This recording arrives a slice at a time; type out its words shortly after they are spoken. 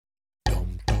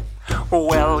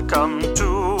Welcome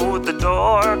to the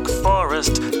Dork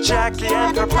Forest. Jackie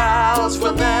and her pals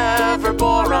will never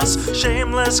bore us.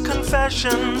 Shameless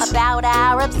confessions about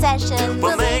our obsession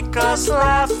will make us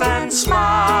laugh and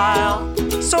smile.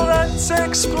 So let's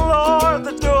explore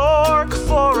the Dork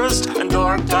Forest and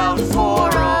dork out for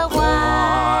a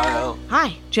while.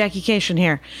 Hi, Jackie Cation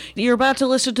here. You're about to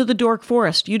listen to The Dork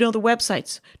Forest. You know the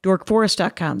websites,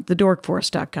 dorkforest.com,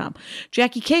 thedorkforest.com.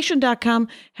 JackieCation.com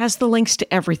has the links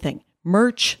to everything.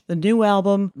 Merch, the new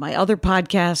album, my other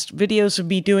podcast, videos of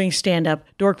me doing stand-up.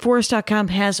 Dorkforest.com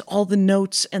has all the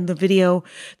notes and the video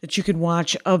that you can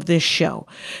watch of this show.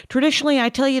 Traditionally, I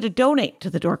tell you to donate to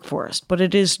the Dork Forest, but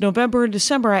it is November and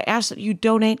December. I ask that you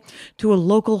donate to a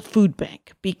local food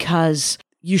bank because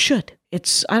you should.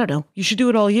 I don't know, you should do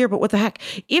it all year, but what the heck?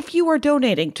 If you are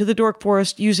donating to the Dork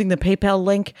Forest using the PayPal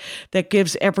link that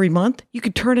gives every month, you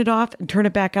can turn it off and turn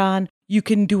it back on. You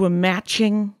can do a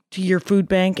matching to your food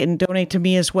bank and donate to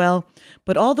me as well.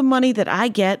 But all the money that I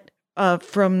get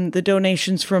from the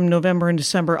donations from November and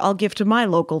December, I'll give to my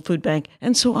local food bank.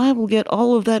 And so I will get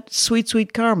all of that sweet,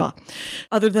 sweet karma.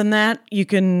 Other than that, you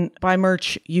can buy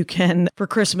merch. You can, for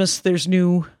Christmas, there's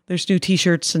new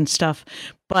t-shirts and stuff.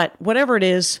 But whatever it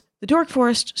is, the Dork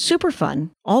Forest, super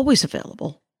fun, always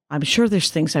available. I'm sure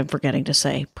there's things I'm forgetting to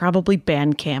say, probably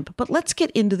Bandcamp, but let's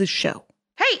get into the show.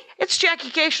 Hey, it's Jackie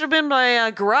Cation. I'm in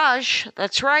my garage.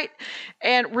 That's right.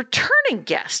 And returning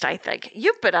guest, I think.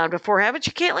 You've been on before, haven't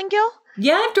you, Caitlin Gill?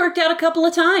 Yeah, I've dorked out a couple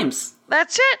of times.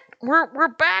 That's it. We're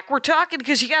back. We're talking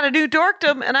because you got a new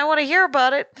dorkdom, and I want to hear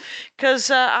about it because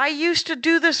I used to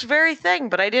do this very thing,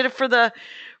 but I did it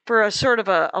for a sort of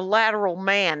a lateral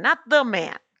man, not the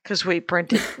man. Because we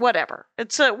printed, whatever.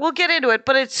 It's we'll get into it,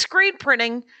 but it's screen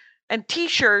printing and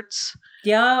T-shirts.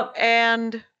 Yep.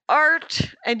 And art,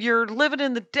 and you're living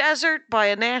in the desert by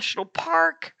a national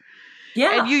park.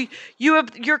 Yeah. And you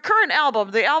have your current album,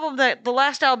 the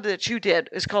last album that you did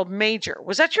is called Major.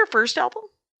 Was that your first album?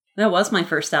 That was my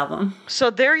first album. So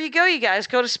there you go, you guys.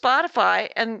 Go to Spotify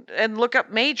and look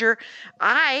up Major.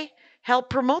 I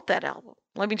helped promote that album.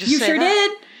 Let me just say that. You sure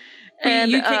did. And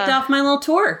you kicked off my little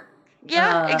tour.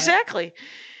 Yeah, exactly.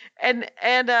 And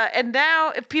now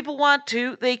if people want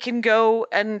to, they can go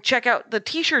and check out the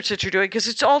T-shirts that you're doing because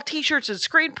it's all T-shirts and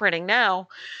screen printing now.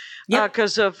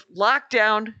 Because of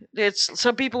lockdown,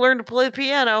 some people learned to play the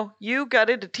piano. You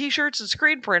got into T-shirts and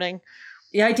screen printing.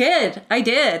 Yeah, I did.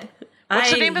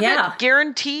 What's the name of it?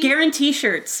 Guarantee? Guarantee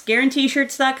Shirts.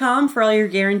 Guaranteeshirts.com for all your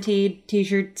guaranteed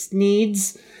T-shirts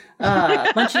needs.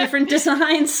 A bunch of different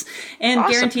designs and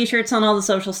awesome. Guarantee shirts on all the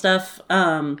social stuff.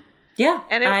 Yeah.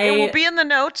 And it will be in the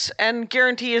notes, and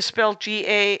Guarantee is spelled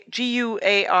GUARANTEE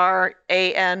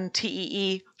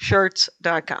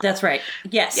shirts.com. That's right.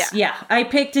 Yes. Yeah. I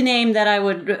picked a name that I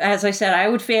would, as I said, I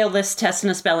would fail this test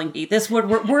in a spelling bee. This word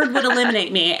would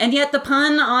eliminate me. And yet the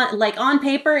pun on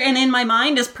paper and in my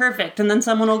mind is perfect. And then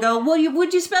someone will go, well,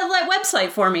 would you spell that website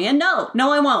for me? And no,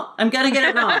 I won't. I'm going to get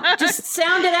it wrong. Just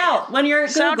sound it out when you're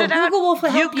at Google. Google will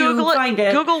help you find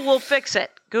it. Google will fix it.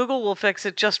 Google will fix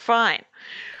it just fine.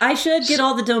 I should get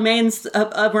all the domains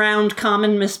around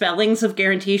common misspellings of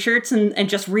Guarantee shirts and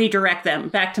just redirect them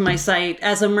back to my site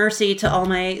as a mercy to all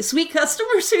my sweet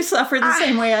customers who suffer the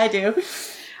same way I do.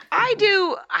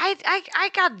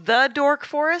 I got the Dork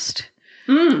Forest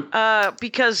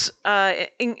because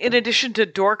in addition to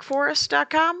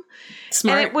dorkforest.com.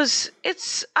 Smart.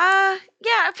 And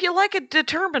if you like a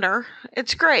determiner,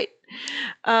 it's great.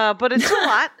 But it's a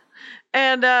lot.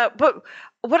 And but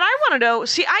what I want to know,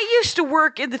 see, I used to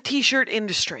work in the T-shirt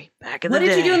industry back in the day. What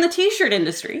did you do in the T-shirt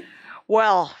industry?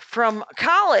 Well, from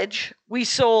college, we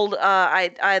sold,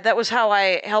 that was how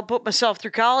I helped put myself through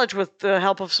college with the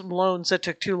help of some loans that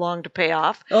took too long to pay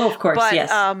off. Oh, of course, but, yes.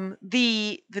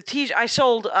 I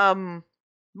sold,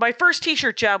 my first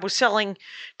T-shirt job was selling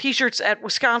T-shirts at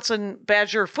Wisconsin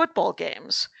Badger football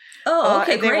games. Oh,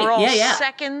 okay, and they great. were all yeah.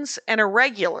 seconds and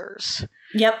irregulars.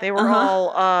 Yep. They were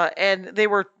all, and they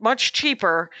were much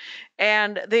cheaper,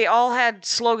 and they all had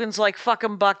slogans like "Fuck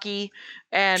 'em Bucky"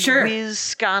 and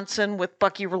 "Wisconsin" with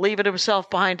Bucky relieving himself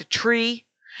behind a tree,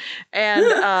 and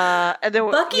there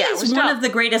were, Bucky is one of the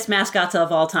greatest mascots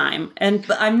of all time, and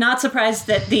I'm not surprised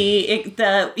that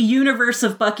the universe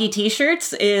of Bucky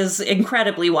T-shirts is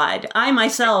incredibly wide. I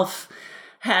myself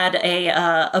had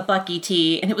a Bucky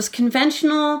tee, and it was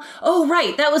conventional. Oh,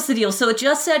 right, that was the deal. So it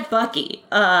just said Bucky.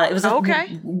 It was a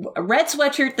red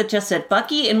sweatshirt that just said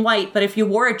Bucky in white, but if you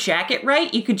wore a jacket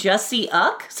right, you could just see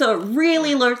Uck. So it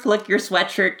really looked like your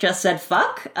sweatshirt just said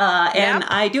fuck, and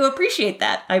I do appreciate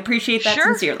that. I appreciate that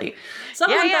sincerely.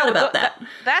 Someone thought about that.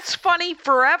 That's funny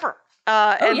forever.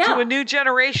 to a new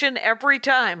generation every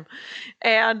time.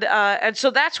 And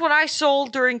so that's what I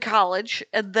sold during college.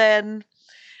 And then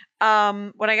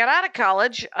when I got out of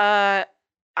college,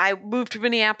 I moved to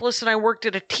Minneapolis and I worked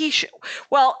at a t-shirt.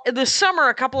 Well, in the summer,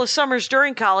 a couple of summers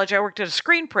during college, I worked at a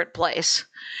screen print place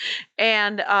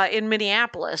and in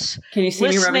Minneapolis. Can you see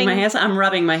me rubbing my hands? I'm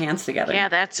rubbing my hands together. Yeah,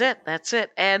 that's it.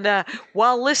 And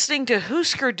while listening to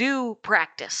Husker Du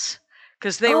practice,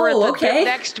 because they were the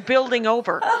next building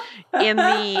over in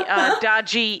the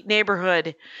dodgy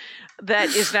neighborhood that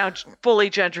is now fully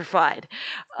gentrified.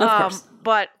 Of course.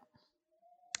 But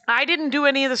I didn't do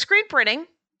any of the screen printing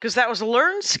because that was a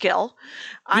learned skill.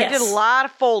 I did a lot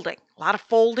of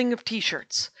folding of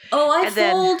T-shirts. Oh, I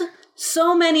fold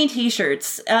so many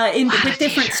T-shirts with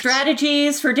different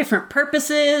strategies for different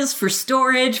purposes, for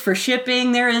storage, for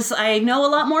shipping. I know a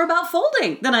lot more about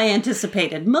folding than I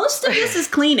anticipated. Most of this is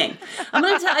cleaning. I'm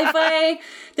going to tell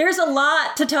there's a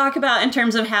lot to talk about in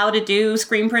terms of how to do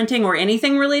screen printing or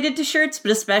anything related to shirts,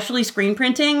 but especially screen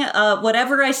printing.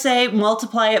 Whatever I say,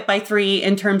 multiply it by 3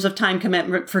 in terms of time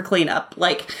commitment for cleanup.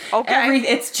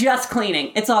 It's just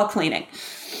cleaning. It's all cleaning.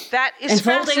 That is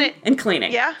folding and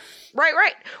cleaning. Yeah.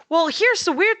 Right. Well, here's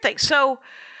the weird thing. So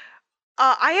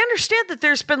I understand that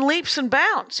there's been leaps and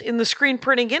bounds in the screen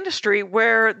printing industry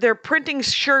where they're printing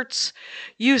shirts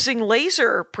using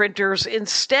laser printers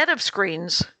instead of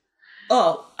screens.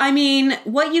 Oh, I mean,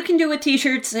 what you can do with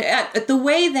T-shirts, the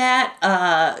way that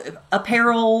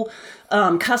apparel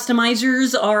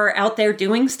customizers are out there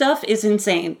doing stuff is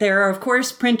insane. There are, of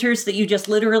course, printers that you just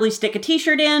literally stick a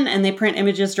T-shirt in and they print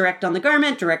images direct on the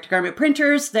garment, direct-to-garment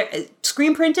printers.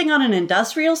 Screen printing on an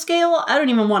industrial scale, I don't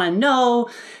even want to know.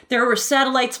 There were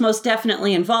satellites most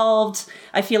definitely involved.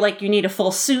 I feel like you need a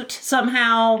full suit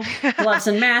somehow, gloves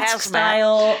and mask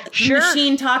style. Sure. The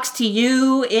machine talks to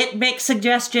you. It makes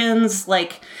suggestions.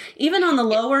 Even on the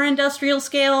lower industrial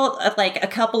scale, a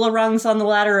couple of rungs on the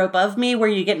ladder above me where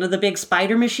you get into the big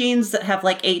spider machines that have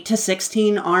 8 to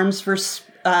 16 arms for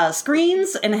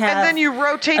screens and then you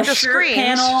rotate the screens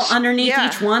panel underneath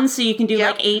each one, so you can do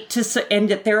 8 to, and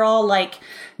they're all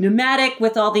pneumatic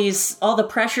with all the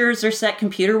pressures are set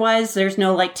computer wise. There's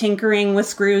no tinkering with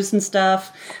screws and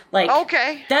stuff.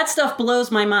 That stuff blows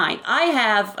my mind.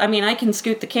 I can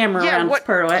scoot the camera around.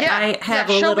 I have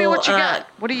a show little. Me what you got.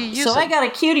 What are you using? So I got a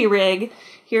cutie rig.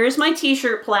 Here's my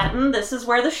T-shirt platen. This is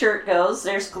where the shirt goes.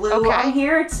 There's glue on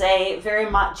here. It's a very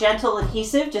gentle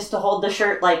adhesive just to hold the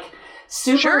shirt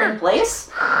super in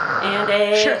place. And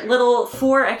a little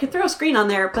I could throw a screen on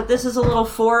there, but this is a little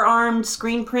 4-armed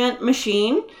screen print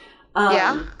machine.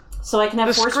 So I can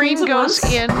have 4 screens at once. The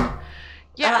screen goes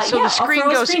in. So the screen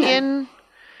goes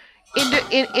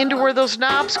into where those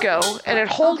knobs go, and it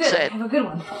holds it. I have a good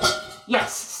one.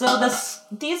 Yes, so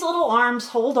these little arms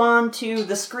hold on to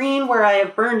the screen where I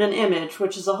have burned an image,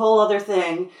 which is a whole other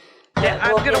thing.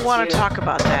 I'm going to want to talk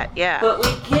about that, But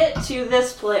we get to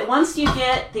this place. Once you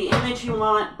get the image you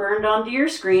want burned onto your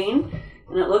screen,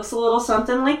 and it looks a little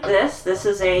something like this. This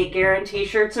is a Garen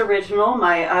T-shirts original,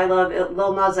 my I Love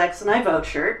Lil Nas X and I Vote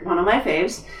shirt, one of my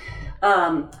faves.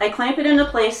 I clamp it into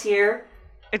place here.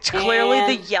 It's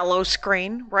clearly the yellow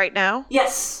screen right now.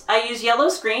 Yes, I use yellow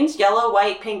screens, yellow,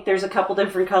 white, pink. There's a couple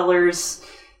different colors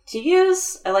to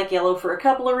use. I like yellow for a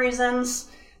couple of reasons,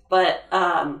 but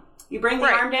you bring the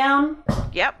arm down,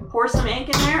 pour some ink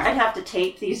in there. I'd have to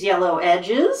tape these yellow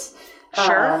edges.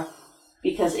 Sure.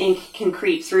 Because ink can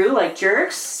creep through like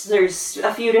jerks. There's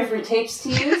a few different tapes to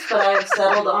use, but I've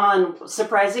settled on,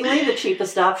 surprisingly, the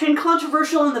cheapest option.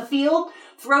 Controversial in the field.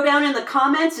 Throw down in the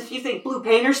comments if you think blue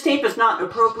painter's tape is not an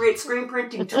appropriate screen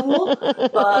printing tool.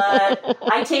 But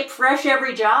I tape fresh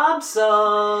every job,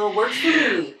 so works for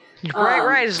me.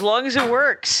 Right, as long as it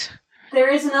works.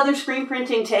 There is another screen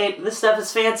printing tape. This stuff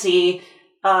is fancy.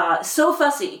 So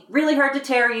fussy. Really hard to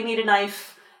tear. You need a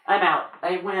knife. I'm out.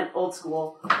 I went old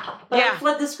school. But I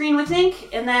flood the screen with ink,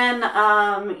 and then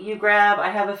you grab,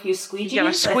 I have a few squeegees. You got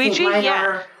a squeegee? I think mine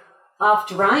are off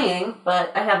drying,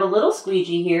 but I have a little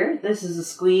squeegee here. This is a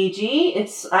squeegee.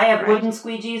 I have wooden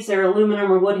squeegees. They're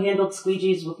aluminum or wood-handled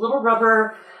squeegees with little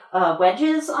rubber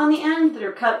wedges on the end that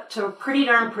are cut to pretty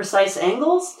darn precise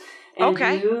angles. And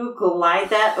you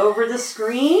glide that over the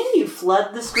screen. You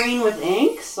flood the screen with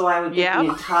ink, so I would get the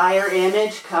entire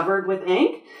image covered with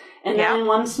ink. And then in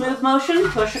one smooth motion,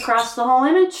 push across the whole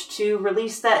image to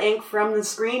release that ink from the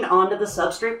screen onto the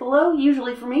substrate below,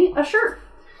 usually for me, a shirt.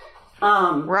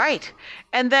 Right.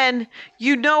 And then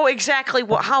you know exactly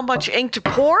how much ink to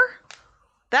pour?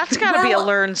 That's got to be a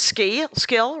learned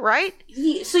skill, right?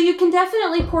 So you can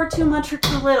definitely pour too much or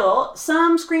too little.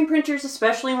 Some screen printers,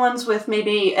 especially ones with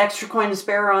maybe extra coin to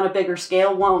spare on a bigger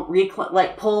scale, won't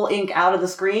pull ink out of the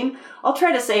screen. I'll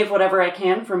try to save whatever I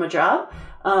can from a job.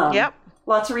 Yep.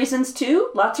 Lots of reasons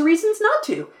to, lots of reasons not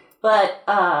to. But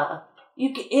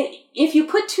if you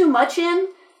put too much in,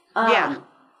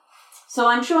 So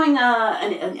I'm showing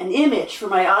an image for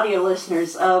my audio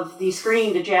listeners of the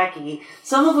screen to Jackie,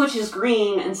 some of which is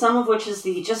green and some of which is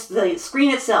just the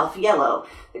screen itself, yellow.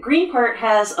 The green part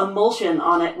has emulsion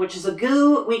on it, which is a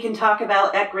goo we can talk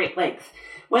about at great length.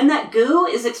 When that goo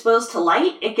is exposed to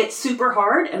light, it gets super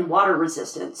hard and water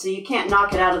resistant, so you can't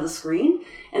knock it out of the screen.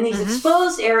 And these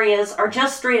exposed areas are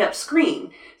just straight up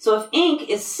screen. So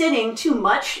if too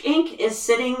much ink is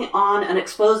sitting on an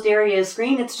exposed area of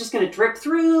screen, it's just going to drip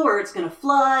through or it's going to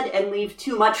flood and leave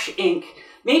too much ink,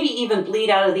 maybe even bleed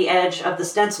out of the edge of the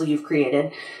stencil you've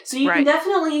created. So you can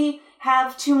definitely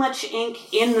have too much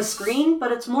ink in the screen,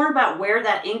 but it's more about where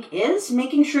that ink is.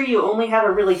 Making sure you only have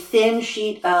a really thin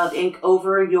sheet of ink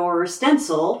over your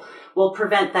stencil will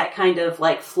prevent that kind of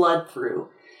flood through.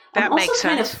 I'm also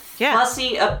kind of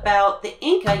fussy about the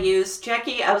ink I use.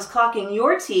 Jackie, I was clocking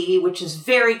your tee, which is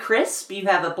very crisp. You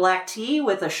have a black tee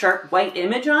with a sharp white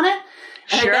image on it.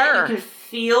 And I bet you can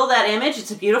feel that image.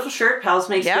 It's a beautiful shirt. Pals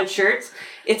makes good shirts.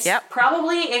 It's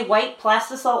probably a white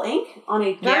plastisol ink on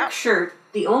a dark shirt.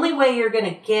 The only way you're going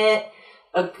to get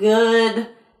a good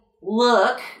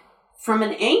look from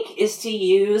an ink is to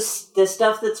use the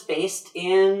stuff that's based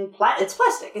in it's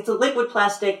plastic. It's a liquid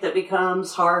plastic that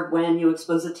becomes hard when you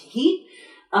expose it to heat.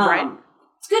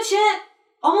 It's good shit.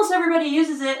 Almost everybody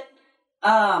uses it.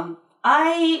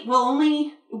 I will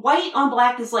only... White on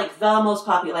black is the most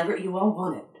popular. You all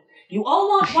want it. You all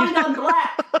want white on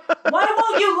black. Why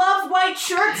won't you love white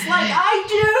shirts like I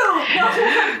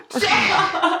do?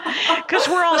 Because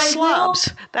we're all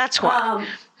slobs. That's why.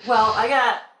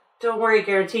 Don't worry,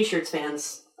 Garrett T-shirts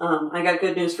fans. I got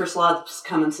good news for slobs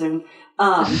coming soon.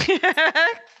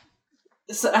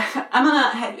 So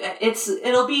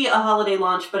it'll be a holiday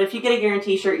launch, but if you get a Garrett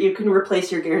T-shirt, you can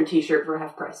replace your Garrett T-shirt for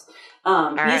half price.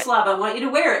 Slob, I want you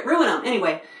to wear it. Ruin them.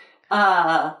 Anyway,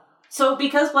 so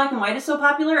because black and white is so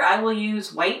popular, I will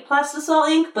use white plastisol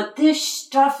ink, but this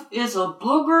stuff is a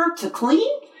booger to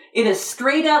clean. It is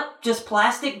straight up just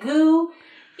plastic goo.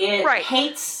 It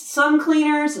hates sun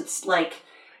cleaners.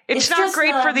 It's not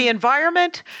great for the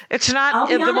environment. It's not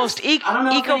the most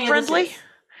eco-friendly.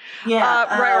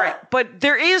 Yeah. But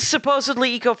there is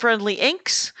supposedly eco-friendly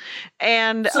inks.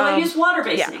 And so I use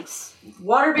water-based inks.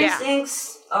 Water-based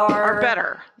inks are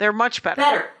better. They're much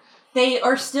better. They have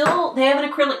an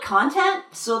acrylic content,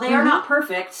 so they are not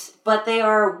perfect, but they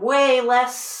are way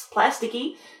less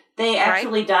plasticky. They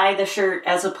actually dye the shirt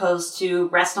as opposed to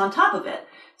rest on top of it.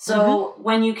 So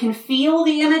when you can feel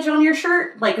the image on your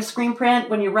shirt, like a screen print,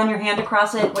 when you run your hand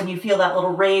across it, when you feel that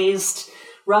little raised,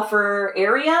 rougher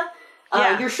area,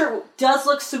 your shirt does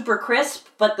look super crisp,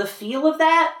 but the feel of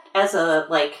that as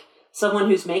someone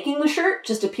who's making the shirt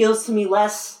just appeals to me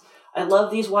less. I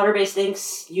love these water-based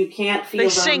inks. You can't feel them.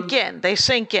 They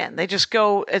sink in. They just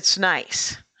go, it's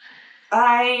nice.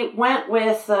 I went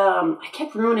with, I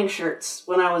kept ruining shirts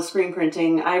when I was screen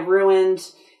printing. I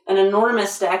ruined an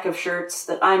enormous stack of shirts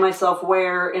that I myself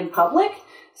wear in public.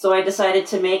 So I decided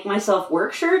to make myself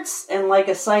work shirts. And like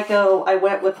a psycho, I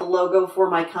went with the logo for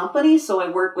my company. So I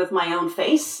work with my own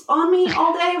face on me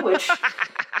all day, which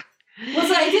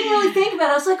I didn't really think about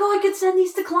it. I was like, I could send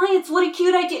these to clients. What a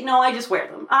cute idea. No, I just wear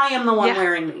them. I am the one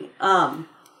wearing me.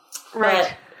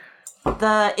 But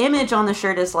the image on the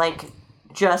shirt is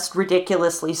just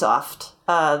ridiculously soft.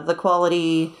 The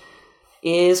quality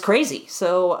is crazy.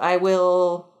 So I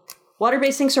will...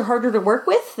 Water-based inks are harder to work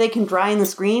with. They can dry in the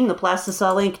screen. The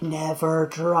plastisol ink never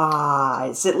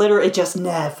dries. It just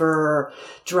never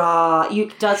dries.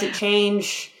 It doesn't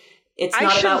change. It's not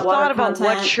about water content. I should have thought about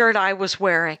what shirt I was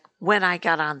wearing when I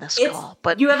got on this call.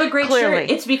 But you have a great shirt.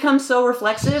 It's become so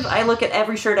reflexive. I look at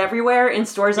every shirt everywhere. In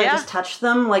stores, I just touch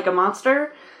them like a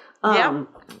monster.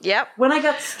 Yep. When I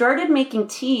got started making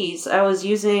tees, I was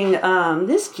using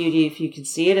this cutie, if you can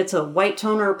see it. It's a white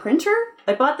toner printer.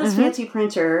 I bought this fancy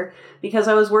printer because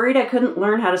I was worried I couldn't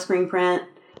learn how to screen print.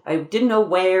 I didn't know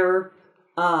where.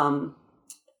 And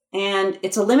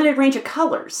it's a limited range of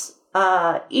colors.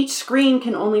 Each screen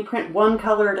can only print one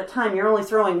color at a time. You're only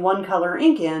throwing one color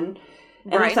ink in.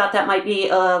 And I thought that might be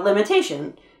a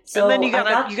limitation. So and then you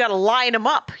gotta line them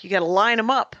up. You gotta line them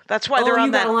up. That's why they're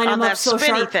on that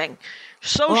spinny thing.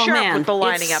 So sharp with the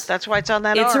lining up. That's why it's on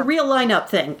that It's arm. a real line-up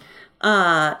thing.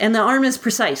 And the arm is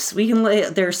precise.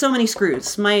 There are so many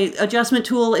screws. My adjustment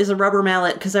tool is a rubber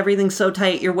mallet because everything's so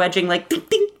tight. You're wedging like ding,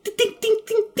 ding, ding, ding, ding,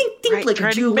 ding, ding, ding, like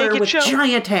a jeweler with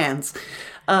giant hands.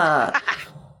 But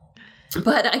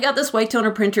I got this white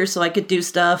toner printer so I could do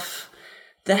stuff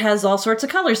that has all sorts of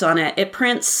colors on it. It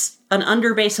prints an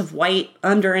underbase of white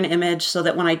under an image so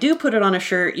that when I do put it on a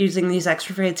shirt using these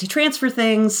extra fancy transfer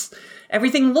things,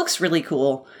 everything looks really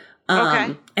cool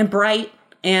and bright,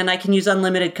 and I can use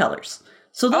unlimited colors.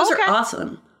 So those are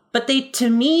awesome. But they, to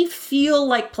me, feel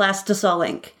like Plastisol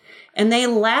ink. And they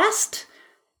last,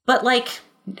 but like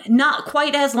not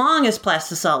quite as long as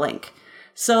Plastisol ink.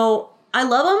 So I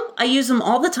love them. I use them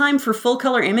all the time for full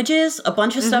color images. A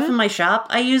bunch of stuff in my shop,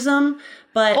 I use them.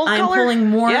 But I'm pulling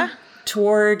more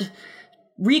toward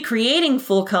recreating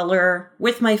full color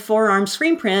with my forearm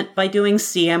screen print by doing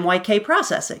CMYK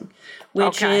processing,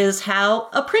 which is how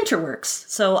a printer works.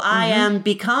 So I am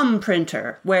become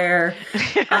printer, where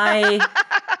I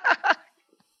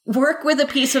work with a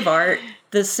piece of art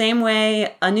the same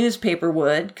way a newspaper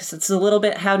would, because it's a little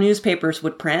bit how newspapers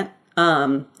would print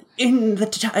in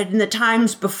the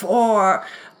times before.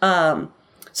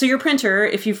 So your printer,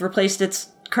 if you've replaced its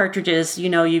cartridges,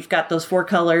 you've got those 4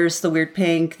 colors, the weird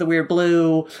pink, the weird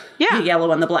blue, the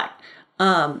yellow, and the black.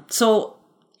 So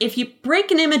if you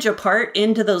break an image apart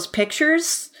into those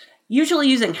pictures, usually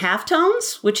using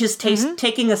halftones, which is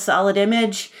taking a solid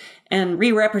image and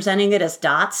re-representing it as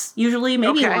dots, usually,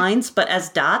 maybe lines, but as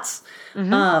dots,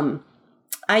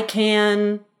 I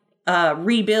can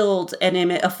rebuild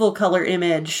a full color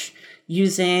image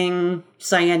using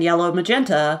cyan, yellow,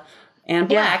 magenta, and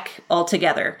black all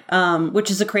together,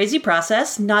 which is a crazy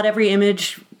process. Not every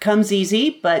image comes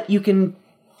easy, but you can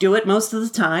do it most of the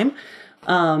time.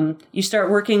 You start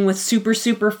working with super,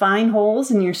 super fine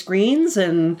holes in your screens,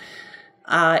 and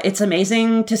it's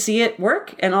amazing to see it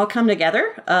work and all come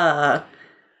together.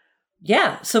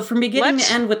 So from beginning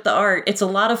to end with the art, it's a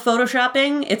lot of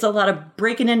photoshopping. It's a lot of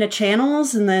breaking into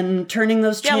channels and then turning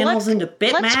those channels into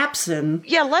bitmaps.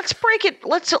 Let's break it.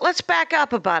 Let's back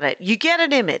up about it. You get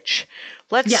an image.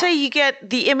 Let's say you get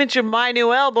the image of my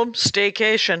new album,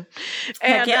 Staycation,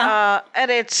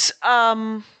 and it's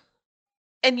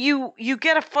and you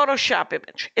get a Photoshop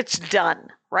image. It's done.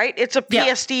 Right? It's a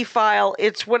PSD file.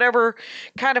 It's whatever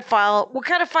kind of file. What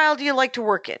kind of file do you like to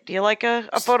work in? Do you like a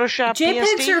Photoshop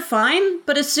JPEGs PSD? are fine,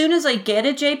 but as soon as I get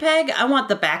a JPEG, I want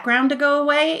the background to go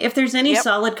away. If there's any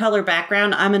solid color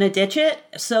background, I'm going to ditch it.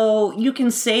 So you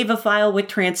can save a file with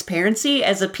transparency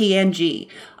as a PNG.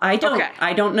 I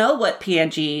don't know what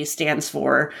PNG stands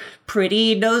for.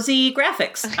 Pretty nosy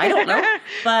graphics. I don't know.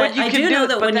 But I do know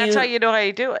that but that's how you know how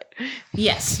you do it.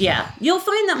 Yes, yeah. You'll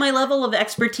find that my level of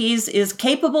expertise is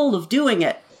capable of doing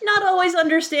it. Not always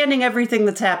understanding everything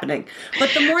that's happening. But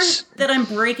the more that I'm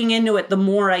breaking into it, the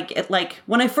more I get. Like,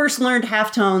 when I first learned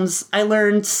halftones, I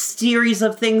learned series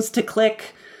of things to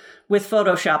click with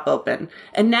Photoshop open.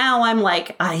 And now I'm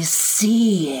like, I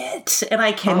see it. And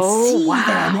I can see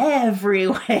them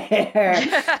everywhere.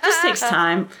 Just takes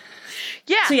time.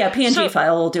 Yeah. So PNG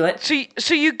file will do it.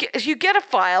 So you get a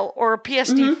file or a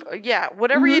PSD,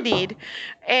 whatever you need,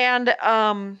 and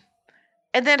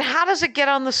then how does it get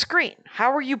on the screen?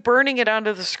 How are you burning it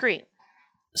onto the screen?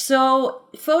 So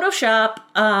Photoshop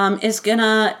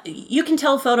you can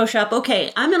tell Photoshop,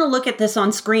 okay, I'm going to look at this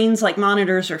on screens like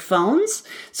monitors or phones.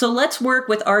 So let's work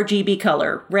with RGB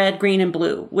color, red, green, and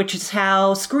blue, which is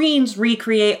how screens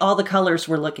recreate all the colors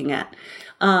we're looking at.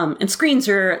 And screens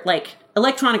are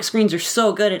electronic screens are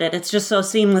so good at it. It's just so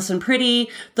seamless and pretty.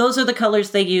 Those are the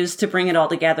colors they use to bring it all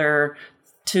together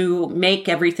to make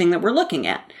everything that we're looking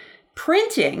at.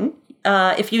 Printing,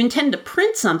 if you intend to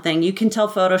print something, you can tell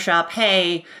Photoshop,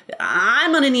 hey,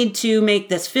 I'm going to need to make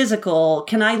this physical.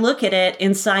 Can I look at it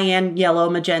in cyan, yellow,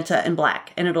 magenta, and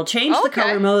black? And it'll change the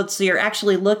color mode so you're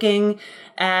actually looking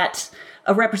at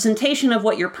a representation of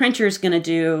what your printer is going to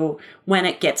do when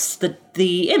it gets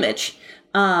the image.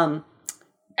 As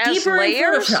deeper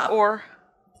layers, in Photoshop. or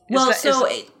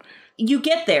you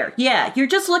get there. Yeah, you're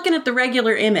just looking at the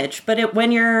regular image, but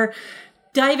when you're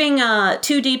diving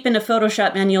too deep into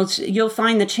Photoshop manuals, you'll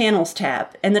find the channels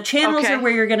tab, and the channels are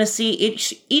where you're going to see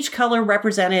each color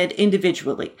represented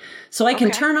individually. So I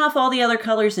can turn off all the other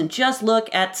colors and just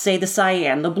look at, say, the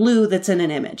cyan, the blue that's in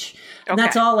an image. And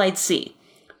that's all I'd see.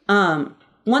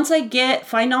 Once I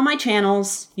find all my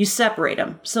channels, you separate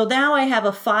them. So now I have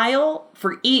a file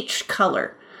for each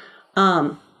color.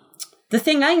 The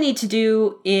thing I need to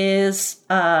do is,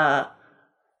 I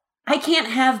can't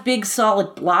have big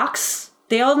solid blocks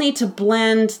they all need to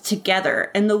blend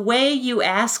together. And the way you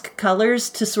ask colors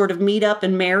to sort of meet up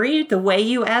and marry, the way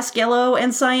you ask yellow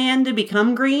and cyan to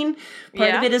become green,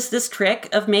 part of it is this trick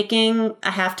of making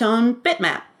a halftone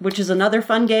bitmap, which is another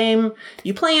fun game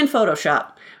you play in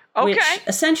Photoshop. Okay. Which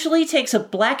essentially takes a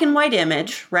black and white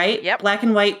image, right? Yep. Black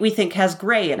and white we think has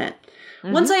gray in it.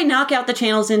 Once I knock out the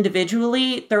channels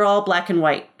individually, they're all black and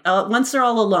white. Once they're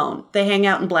all alone, they hang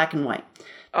out in black and white.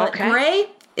 But gray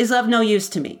is of no use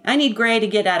to me. I need gray to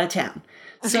get out of town.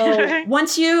 So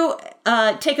once you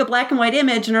take a black and white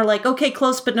image and are like, okay,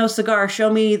 close but no cigar,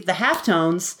 show me the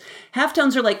halftones.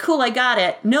 Halftones are like, cool, I got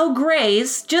it. No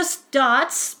grays, just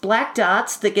dots, black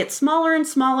dots that get smaller and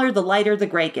smaller the lighter the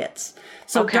gray gets.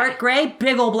 So dark gray,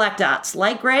 big old black dots.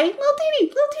 Light gray, little teeny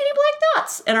black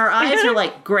dots. And our eyes are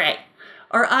like gray.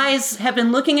 Our eyes have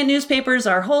been looking at newspapers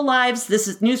our whole lives.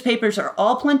 Newspapers are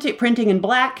all printing in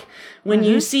black. When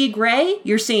you see gray,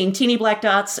 you're seeing teeny black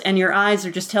dots, and your eyes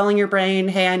are just telling your brain,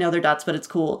 hey, I know they're dots, but it's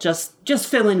cool. Just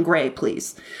fill in gray,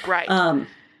 please. Right.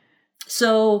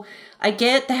 So I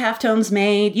get the halftones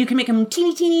made. You can make them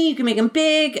teeny, you can make them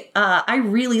big. I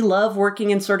really love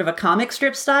working in sort of a comic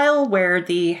strip style where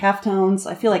the halftones,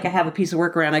 I feel like I have a piece of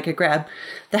workaround I could grab.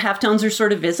 The halftones are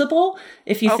sort of visible.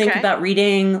 If you think about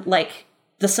reading, like,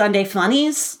 the Sunday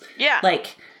Funnies. Yeah.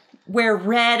 Like, where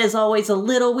red is always a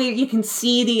little weird. You can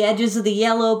see the edges of the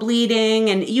yellow bleeding,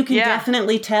 and you can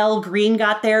definitely tell green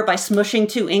got there by smushing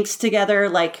two inks together.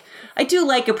 Like, I do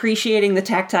like appreciating the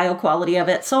tactile quality of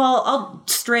it, so I'll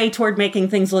stray toward making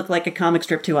things look like a comic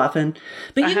strip too often.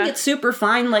 But you can get super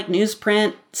fine, like,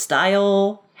 newsprint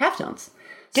style halftones.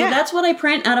 So that's what I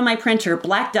print out of my printer,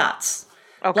 black dots.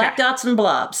 Black dots and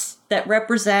blobs that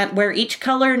represent where each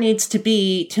color needs to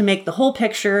be to make the whole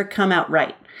picture come out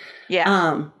right.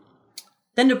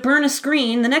 Then to burn a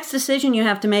screen, the next decision you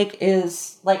have to make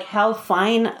is, like, how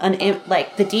fine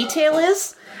the detail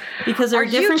is, because there are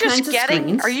different kinds of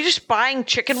screens. Are you just buying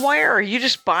chicken wire? Are you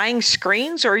just buying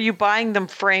screens, or are you buying them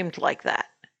framed like that?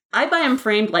 I buy them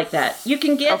framed like that. You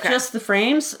can get just the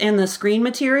frames and the screen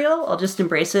material. I'll just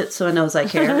embrace it so it knows I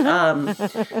care.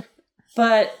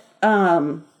 But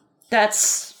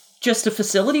that's just a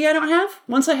facility I don't have.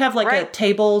 Once I have a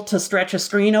table to stretch a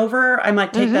screen over, I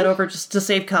might take that over just to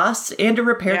save costs and to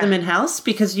repair them in-house,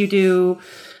 because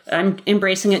I'm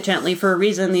embracing it gently for a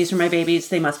reason. These are my babies.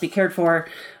 They must be cared for.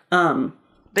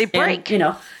 They break.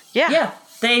 And,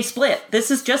 they split. This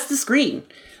is just the screen.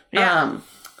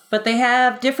 But they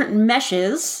have different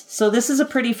meshes. So this is a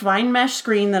pretty fine mesh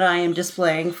screen that I am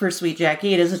displaying for Sweet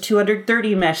Jackie. It is a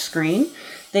 230 mesh screen.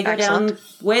 They go down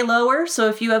way lower. So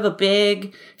if you're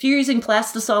using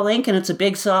Plastisol ink and it's a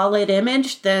big solid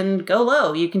image, then go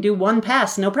low. You can do one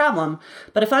pass, no problem.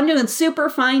 But if I'm doing super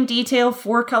fine detail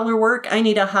 4-color work, I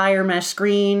need a higher mesh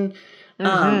screen.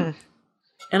 And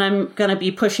I'm going to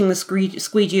be pushing the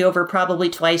squeegee over probably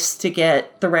twice to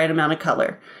get the right amount of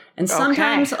color. And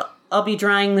sometimes I'll be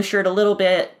drying the shirt a little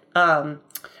bit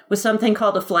with something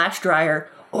called a flash dryer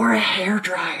or a hair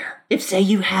dryer. If, say,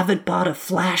 you haven't bought a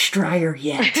flash dryer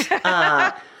yet.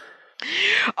 That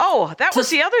was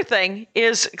the other thing,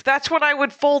 is that's when I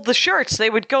would fold the shirts. They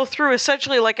would go through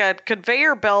essentially like a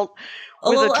conveyor belt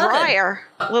with a dryer,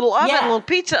 little oven, little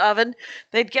pizza oven.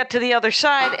 They'd get to the other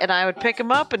side, and I would pick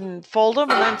them up and fold them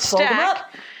and then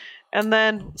stack, and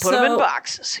then put them in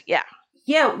boxes.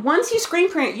 Yeah, once you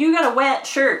screen print, you got a wet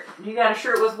shirt. You got a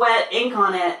shirt with wet ink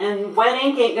on it, and wet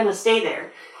ink ain't going to stay there.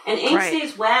 And ink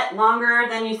stays wet longer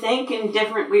than you think in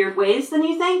different weird ways than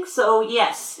you think. So,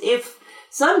 yes, if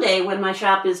someday when my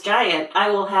shop is giant, I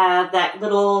will have that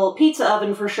little pizza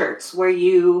oven for shirts where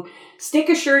you stick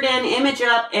a shirt in, image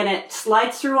up, and it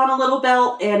slides through on a little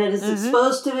belt, and it is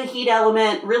exposed to a heat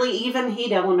element, really even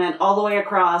heat element all the way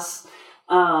across.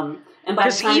 And by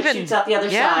the time it shoots out the other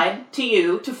side to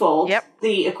you to fold,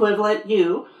 the equivalent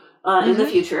you in the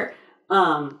future,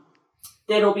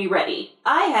 it'll be ready.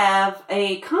 I have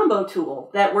a combo tool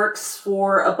that works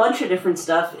for a bunch of different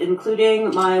stuff,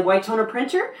 including my white toner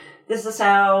printer. This is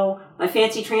how my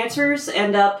fancy transfers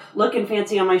end up looking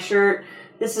fancy on my shirt.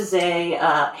 This is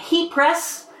a heat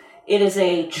press. It is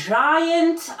a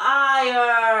giant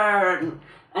iron.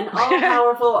 An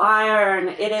all-powerful iron.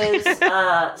 It is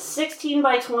a 16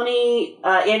 by 20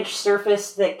 inch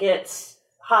surface that gets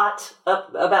hot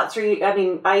up about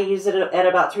I use it at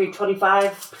about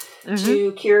 325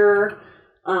 to cure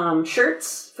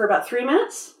shirts for about 3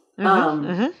 minutes.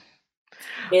 Yeah.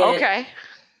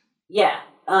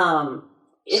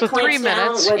 It so 3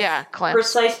 minutes, with clamps.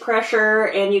 Precise pressure,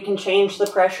 and you can change the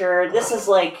pressure. This is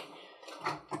like...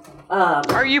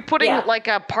 are you putting like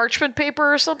a parchment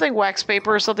paper or something, wax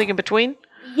paper or something in between?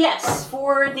 Yes,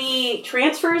 for the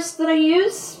transfers that I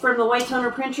use from the white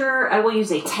toner printer, I will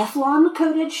use a Teflon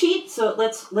coated sheet, so it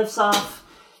lifts off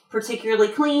particularly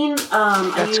clean.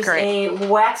 I use a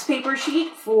wax paper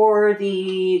sheet for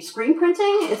the screen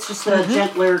printing. It's just a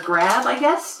gentler grab, I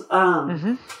guess.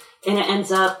 And it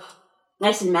ends up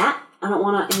nice and matte. I don't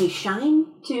want any shine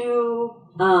to...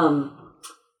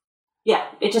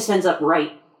 it just ends up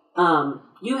right.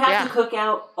 You have to cook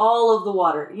out all of the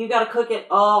water. You got to cook it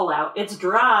all out. It's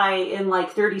dry in like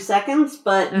 30 seconds,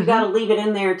 but you got to leave it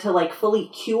in there to like fully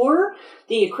cure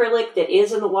the acrylic that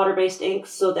is in the water-based ink,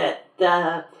 so that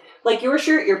like your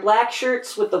shirt, your black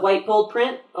shirts with the white bold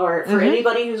print, or for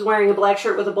anybody who's wearing a black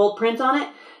shirt with a bold print on it,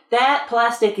 that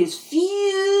plastic is fused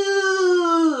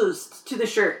to the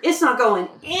shirt. It's not going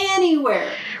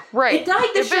anywhere. Right. It dyed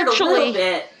the shirt a little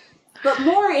bit. But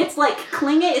more, it's like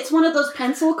clinging. It's one of those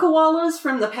pencil koalas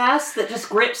from the past that just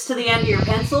grips to the end of your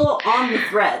pencil on the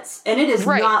threads, and it is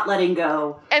not letting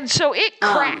go. And so it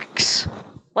cracks.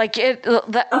 Like it.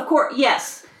 Of course,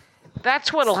 yes.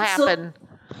 That's what'll happen.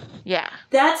 Yeah.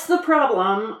 That's the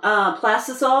problem.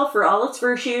 Plastisol, for all its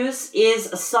virtues, is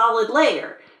a solid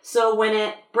layer. So when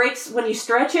it breaks, when you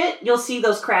stretch it, you'll see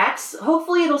those cracks.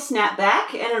 Hopefully it'll snap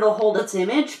back and it'll hold its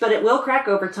image, but it will crack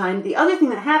over time. The other thing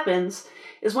that happens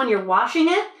is when you're washing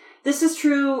it, this is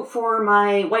true for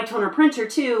my white toner printer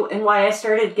too, and why I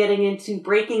started getting into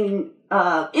breaking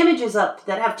images up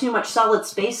that have too much solid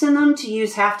space in them to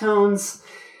use halftones,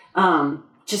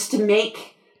 just to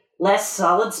make less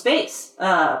solid space.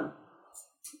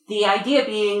 The idea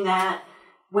being that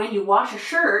when you wash a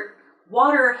shirt,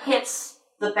 water hits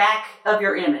the back of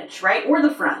your image, right? Or the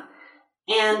front.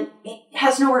 And it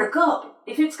has nowhere to go.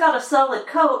 If it's got a solid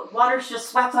coat, water's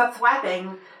just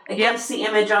thwapping against the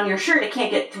image on your shirt. It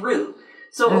can't get through.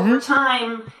 So over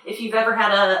time, if you've ever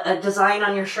had a design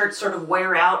on your shirt sort of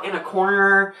wear out in a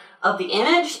corner of the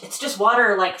image, it's just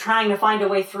water like trying to find a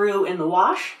way through in the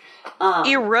wash.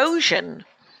 Erosion.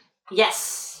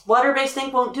 Yes. Water-based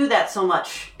ink won't do that so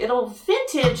much. It'll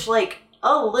vintage like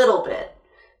a little bit,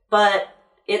 but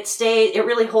it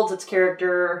really holds its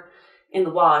character in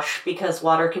the wash because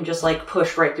water can just like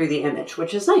push right through the image,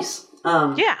 which is nice.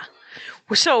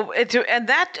 So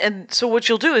what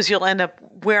you'll do is you'll end up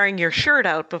wearing your shirt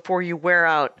out before you wear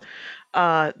out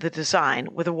the design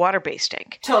with a water-based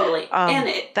ink. Totally.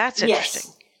 That's interesting.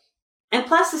 Yes. And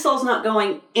Plastisol's not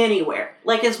going anywhere.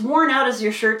 Like, as worn out as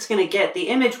your shirt's going to get, the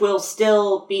image will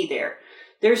still be there.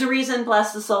 There's a reason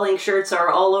Plastisol ink shirts are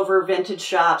all over vintage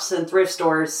shops and thrift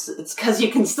stores. It's because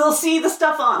you can still see the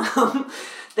stuff on them.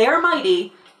 They are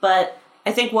mighty, but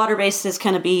I think water-based is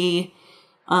going to be...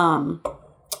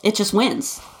 it just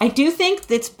wins. I do think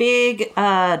its big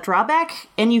drawback,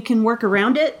 and you can work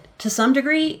around it to some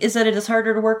degree, is that it is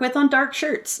harder to work with on dark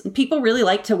shirts. And people really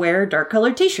like to wear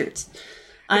dark-colored t-shirts.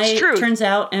 It's true. Turns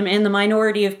out, am in the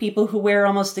minority of people who wear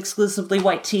almost exclusively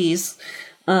white tees.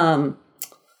 But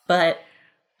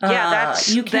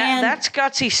that's you can. That's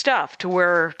gutsy stuff to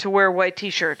wear white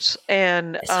t-shirts,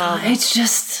 and it's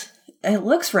just it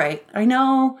looks right. I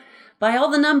know by all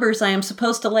the numbers I am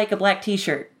supposed to like a black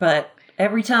t-shirt, but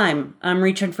every time I'm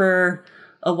reaching for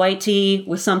a white tee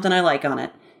with something I like on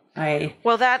it. Can't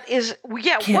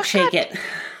shake it.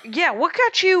 Yeah, what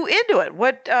got you into it?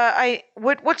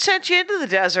 What sent you into the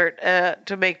desert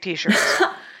to make t-shirts?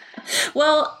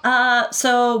 Well,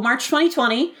 so March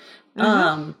 2020,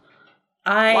 I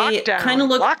kind of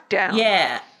looked lockdown.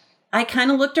 Yeah, I kind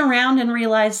of looked around and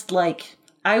realized like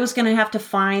I was going to have to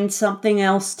find something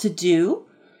else to do,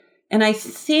 and I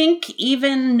think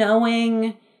even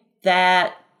knowing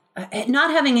that.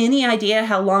 Not having any idea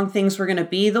how long things were going to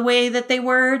be the way that they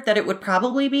were, that it would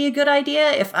probably be a good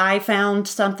idea if I found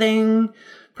something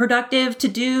productive to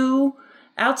do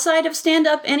outside of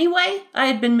stand-up anyway. I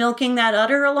had been milking that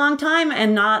udder a long time,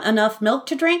 and not enough milk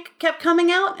to drink kept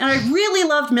coming out, and I really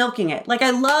loved milking it. Like, I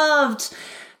loved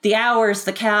the hours,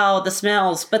 the cow, the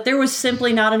smells, but there was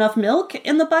simply not enough milk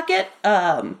in the bucket.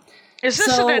 Is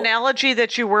this an analogy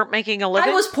that you weren't making a living?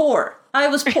 I was poor.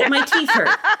 My teeth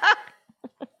hurt.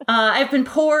 I've been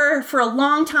poor for a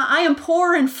long time. I am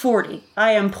poor and 40.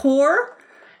 I am poor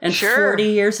and 40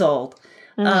 years old.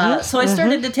 So I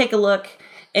started to take a look,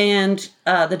 and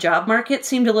the job market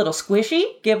seemed a little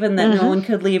squishy, given that no one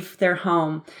could leave their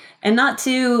home. And not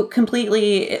to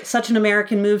completely, such an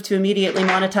American move to immediately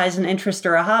monetize an interest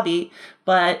or a hobby,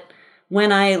 but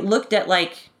when I looked at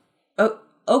like,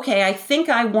 okay, I think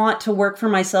I want to work for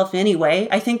myself anyway.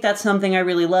 I think that's something I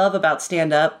really love about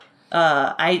stand-up.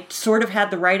 I sort of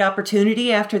had the right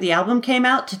opportunity after the album came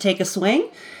out to take a swing.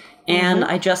 And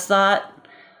I just thought,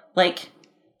 like,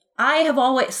 I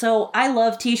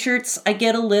love t-shirts. I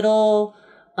get a little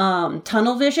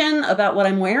tunnel vision about what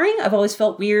I'm wearing. I've always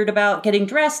felt weird about getting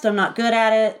dressed. I'm not good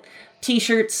at it.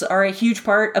 T-shirts are a huge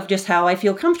part of just how I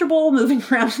feel comfortable moving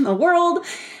around in the world.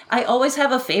 I always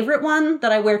have a favorite one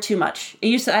that I wear too much.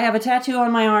 I have a tattoo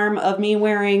on my arm of me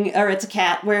wearing, or it's a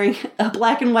cat, wearing a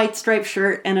black and white striped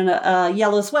shirt and a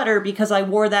yellow sweater because I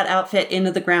wore that outfit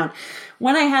into the ground.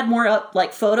 When I had more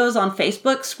photos on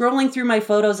Facebook, scrolling through my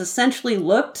photos essentially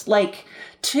looked like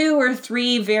 2 or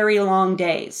 3 very long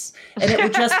days. And it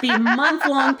would just be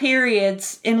month-long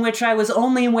periods in which I was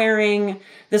only wearing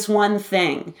this one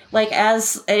thing. Like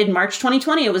as in March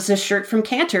 2020, it was this shirt from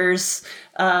Cantor's,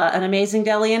 an amazing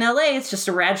deli in LA. It's just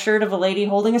a rad shirt of a lady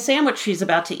holding a sandwich she's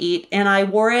about to eat. And I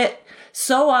wore it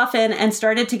so often and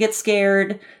started to get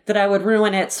scared that I would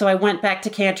ruin it. So I went back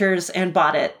to Cantor's and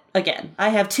bought it again. I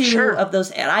have 2 of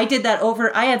those. And I did that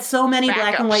I had so many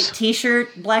black and white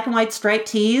black and white striped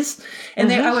tees.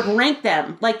 And I would rank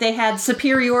them like they had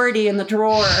superiority in the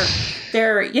drawer.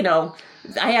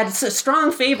 I had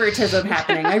strong favoritism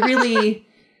happening. I really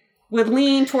would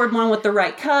lean toward one with the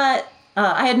right cut.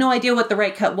 I had no idea what the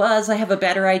right cut was. I have a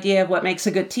better idea of what makes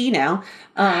a good tee now.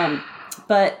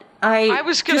 But I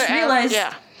just realized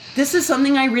this is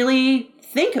something I really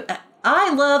think.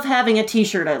 I love having a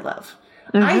t-shirt I love.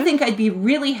 I think I'd be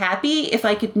really happy if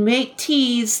I could make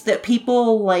tees that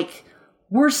people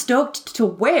were stoked to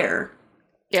wear.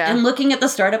 Yeah. And looking at the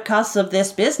startup costs of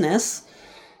this business,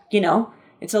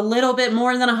 it's a little bit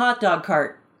more than a hot dog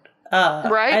cart.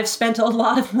 Right. I've spent a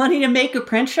lot of money to make a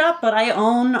print shop, but I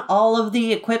own all of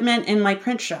the equipment in my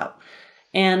print shop.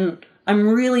 And I'm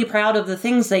really proud of the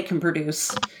things they can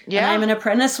produce. Yeah. And I'm an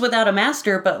apprentice without a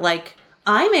master, but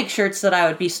I make shirts that I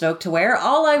would be stoked to wear.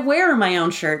 All I wear are my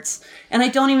own shirts. And I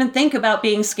don't even think about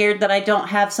being scared that I don't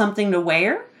have something to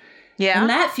wear. Yeah. And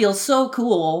that feels so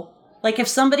cool. If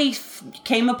somebody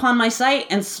came upon my site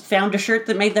and found a shirt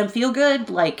that made them feel good,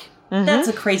 that's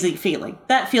a crazy feeling.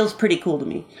 That feels pretty cool to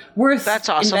me. That's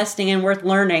awesome. Investing in, worth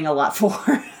learning a lot for.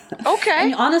 Okay.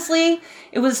 And honestly,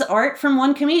 it was art from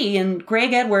one comedian.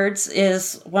 Greg Edwards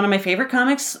is one of my favorite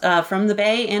comics from the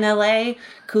Bay in LA.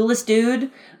 Coolest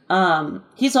dude.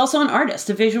 He's also an artist,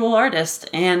 a visual artist,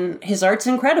 and his art's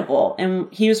incredible.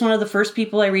 And he was one of the first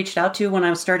people I reached out to when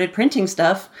I started printing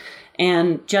stuff.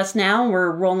 And just now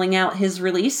we're rolling out his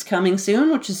release coming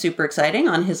soon, which is super exciting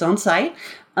on his own site.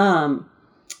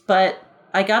 But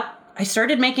I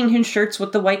started making his shirts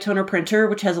with the white toner printer,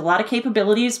 which has a lot of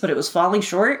capabilities, but it was falling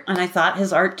short, and I thought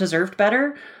his art deserved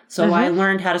better, so I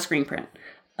learned how to screen print.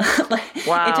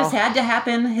 Wow. It just had to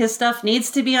happen. His stuff needs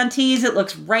to be on tees. It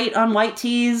looks right on white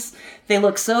tees. They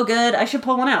look so good. I should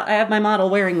pull one out. I have my model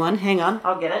wearing one. Hang on.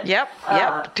 I'll get it. Yep.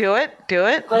 Do it.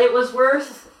 But it was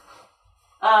worth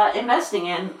investing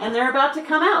in, and they're about to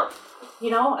come out.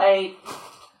 I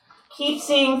keep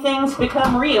seeing things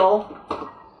become real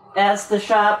as the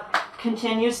shop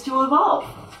continues to evolve.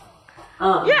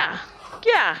 Yeah.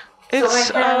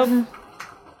 It's,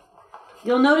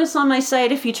 you'll notice on my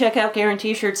site, if you check out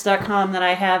GuaranteeShirts.com, that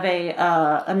I have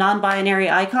a non-binary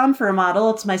icon for a model.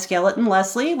 It's my skeleton,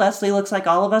 Leslie. Leslie looks like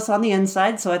all of us on the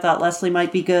inside, so I thought Leslie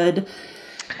might be good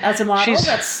as a model.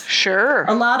 That's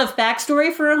a lot of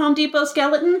backstory for a Home Depot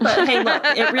skeleton, but hey, look,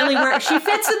 it really works. She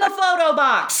fits in the photo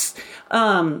box.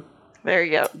 There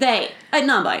you go.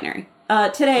 Non-binary.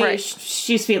 Today,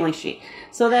 she's feeling she.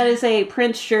 So that is a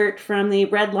print shirt from the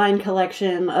Red Line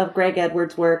collection of Greg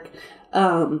Edwards' work.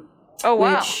 Wow.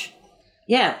 Which,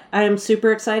 I am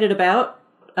super excited about.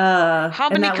 How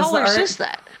many colors is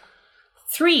that?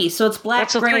 3, so it's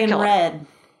black, gray, and red.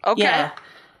 Okay. Yeah.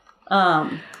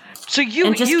 So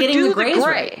you do the gray.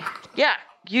 Right. Yeah.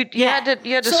 You had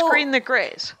to screen the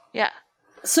grays. Yeah.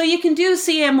 So you can do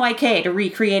CMYK to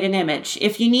recreate an image.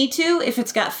 If you need to, if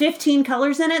it's got 15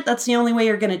 colors in it, that's the only way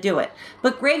you're going to do it.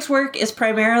 But Greg's work is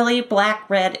primarily black,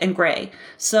 red, and gray.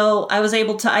 So I was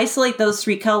able to isolate those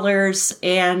 3 colors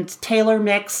and tailor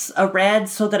mix a red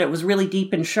so that it was really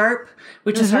deep and sharp,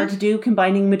 which is hard to do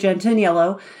combining magenta and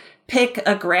yellow. Pick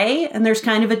a gray, and there's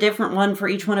kind of a different one for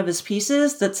each one of his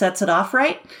pieces that sets it off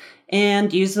right,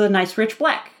 and use a nice rich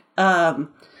black.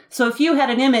 So if you had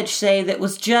an image, say, that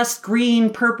was just green,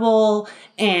 purple,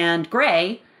 and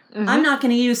gray, I'm not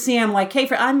going to use CMYK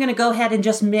I'm going to go ahead and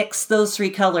just mix those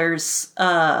 3 colors.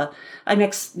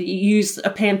 Use a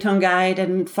Pantone guide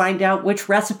and find out which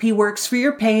recipe works for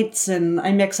your paints, and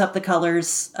I mix up the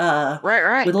colors with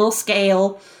a little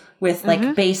scale with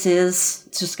bases.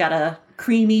 It's just got a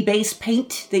creamy base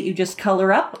paint that you just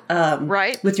color up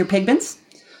with your pigments.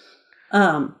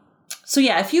 So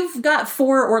yeah, if you've got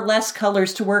 4 or less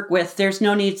colors to work with, there's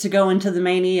no need to go into the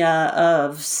mania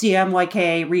of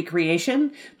CMYK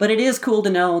recreation. But it is cool to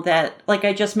know that, like,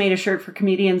 I just made a shirt for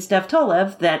comedian Steph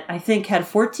Tolev that I think had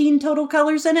 14 total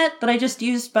colors in it that I just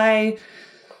used by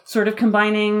sort of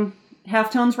combining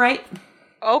halftones right.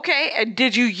 Okay, and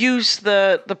did you use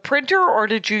the printer, or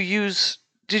did you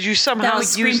somehow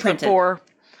use the 4?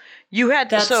 You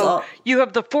had you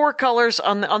have the 4 colors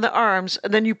on the arms,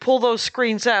 and then you pull those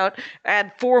screens out,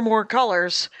 add 4 more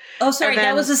colors. Oh, sorry,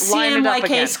 that was a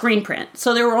CMYK screen print.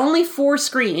 So there were only 4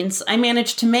 screens. I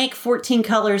managed to make 14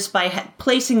 colors by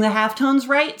placing the halftones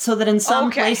right, so that in some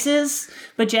places,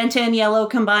 magenta and yellow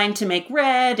combined to make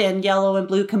red, and yellow and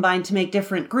blue combined to make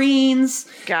different greens.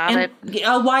 Got it.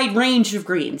 A wide range of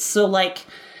greens. So, like,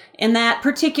 in that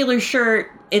particular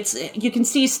shirt, you can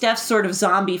see Steph's sort of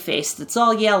zombie face that's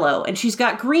all yellow, and she's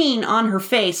got green on her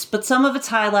face, but some of it's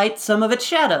highlights, some of it's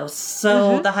shadows.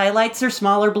 So the highlights are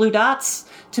smaller blue dots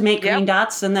to make green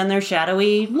dots, and then they're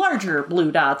shadowy, larger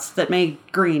blue dots that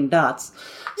make green dots.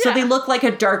 So they look like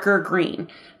a darker green.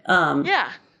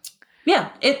 Yeah,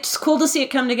 it's cool to see it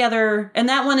come together, and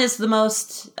that one is the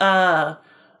most...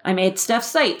 I made Steph's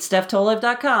site,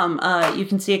 stephtolev.com. You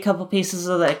can see a couple pieces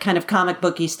of the kind of comic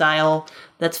booky style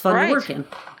that's fun to work in.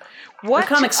 What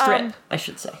comic strip, I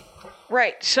should say.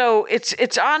 Right. So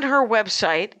it's on her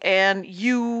website, and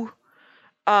you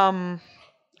I'm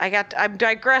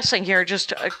digressing here,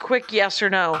 just a quick yes or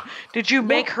no. Did you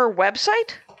make her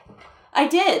website? I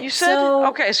did. You said?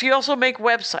 Okay, so you also make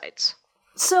websites.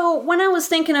 So when I was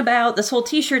thinking about this whole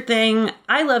t-shirt thing,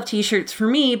 I love t-shirts for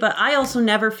me, but I also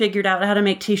never figured out how to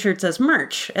make t-shirts as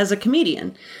merch, as a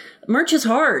comedian. Merch is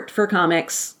hard for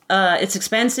comics. It's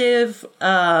expensive.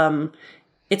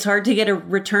 It's hard to get a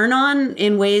return on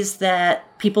in ways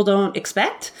that people don't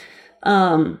expect.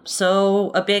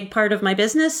 So a big part of my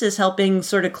business is helping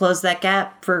sort of close that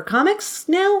gap for comics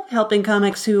now, helping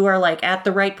comics who are like at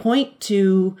the right point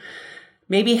to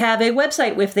maybe have a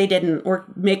website if they didn't, or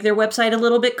make their website a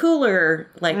little bit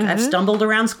cooler. Like I've stumbled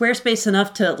around Squarespace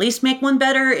enough to at least make one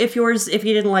better if you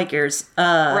didn't like yours.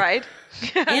 Right.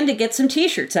 And to get some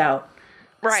t-shirts out.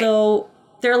 Right. So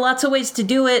there are lots of ways to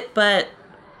do it, but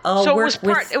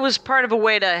it was part of a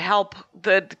way to help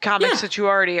the comics that you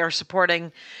already are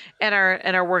supporting and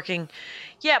are working.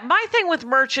 Yeah, my thing with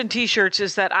merch and t-shirts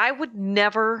is that I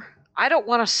don't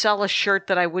want to sell a shirt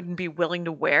that I wouldn't be willing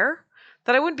to wear.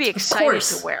 That I wouldn't be excited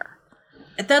to wear.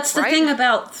 That's the thing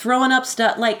about throwing up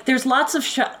stuff. Like, there's lots of...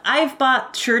 I've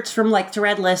bought shirts from, like,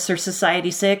 Threadless or Society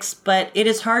 6, but it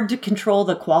is hard to control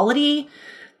the quality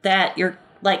that your,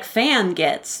 like, fan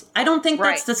gets. I don't think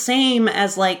that's the same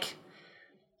as, like...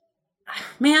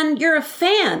 Man, you're a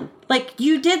fan. Like,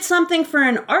 you did something for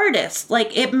an artist.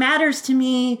 Like, it matters to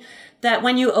me that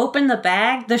when you open the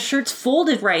bag, the shirt's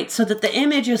folded right so that the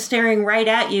image is staring right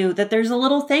at you, that there's a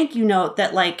little thank you note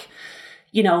that, like...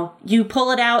 You know, you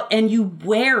pull it out and you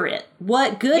wear it.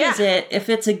 What good is it if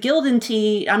it's a Gildan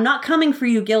tee? I'm not coming for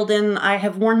you, Gildan. I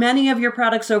have worn many of your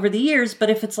products over the years, but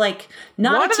if it's like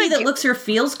not a tee that looks or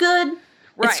feels good,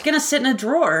 it's going to sit in a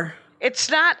drawer.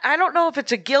 It's not, I don't know if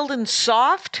it's a Gildan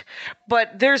soft,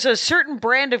 but there's a certain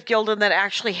brand of Gildan that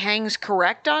actually hangs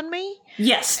correct on me.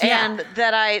 Yes. And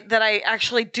that I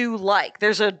actually do like.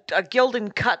 There's a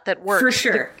Gildan cut that works. For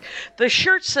sure. The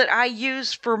shirts that I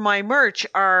use for my merch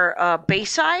are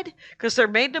Bayside, because they're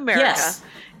made in America. Yes.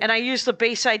 And I use the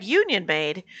Bayside Union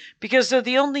Made because they're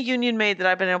the only Union Made that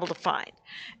I've been able to find.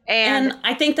 And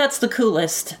I think that's the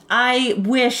coolest. I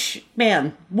wish,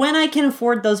 man, when I can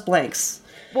afford those blanks.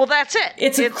 Well, that's it.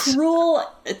 It's a cruel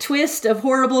twist of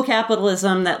horrible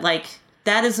capitalism that, like,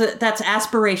 that's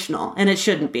aspirational, and it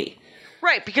shouldn't be.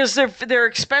 Right, because they're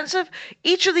expensive.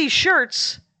 Each of these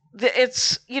shirts,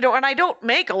 it's, and I don't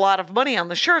make a lot of money on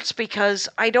the shirts because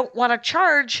I don't want to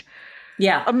charge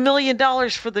 $1 million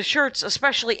for the shirts,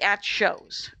 especially at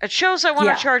shows. At shows, I want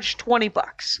to charge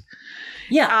 $20.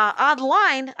 Yeah.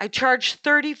 Online, I charge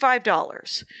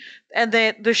 $35. And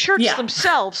the shirts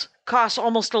themselves cost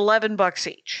almost $11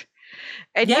 each.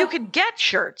 And you can get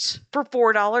shirts for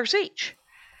 $4 each.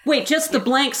 Wait, just the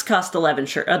blanks cost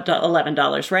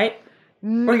 $11, right?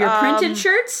 Or your printed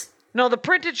shirts? No, the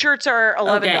printed shirts are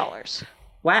 $11. Okay.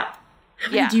 Wow.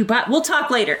 How many do you buy? We'll talk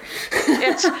later.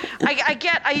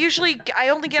 I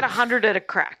only get 100 at a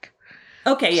crack.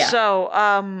 Okay, yeah. So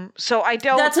I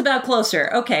don't. That's about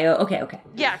closer. Okay.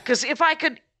 Yeah, because if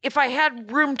I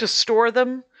had room to store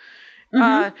them,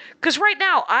 because right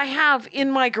now I have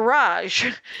in my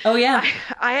garage. Oh yeah.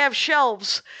 I have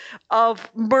shelves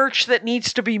of merch that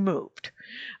needs to be moved.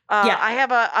 I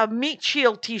have a Meat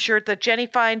Shield t-shirt that Jenny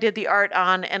Fine did the art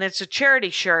on, and it's a charity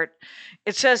shirt.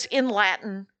 It says in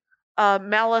Latin,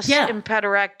 Malice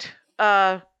impedirect,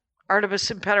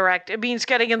 Artemis impedirect. It means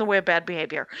getting in the way of bad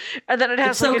behavior. And then it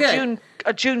has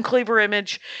a June Cleaver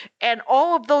image. And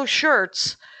all of those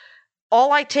shirts,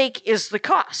 all I take is the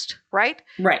cost, right?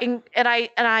 Right. And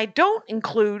I don't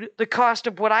include the cost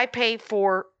of what I pay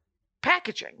for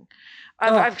packaging.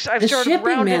 I've sort of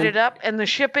rounded it up, and the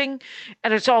shipping,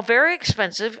 and it's all very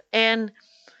expensive.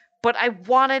 But I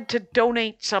wanted to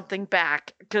donate something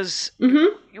back because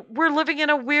we're living in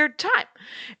a weird time.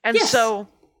 And so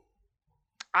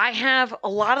I have a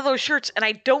lot of those shirts, and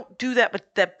I don't do that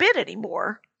bit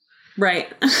anymore.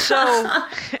 Right. So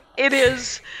it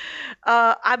is,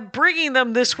 I'm bringing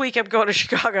them this week. I'm going to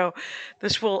Chicago.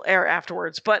 This will air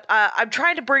afterwards. But I'm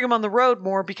trying to bring them on the road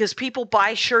more because people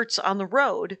buy shirts on the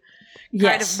road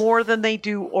kind of more than they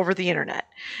do over the internet.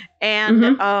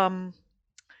 And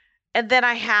and then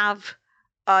I have,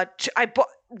 I bought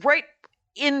right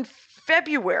in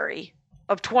February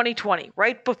of 2020,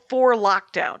 right before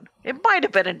lockdown. It might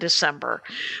have been in December,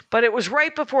 but it was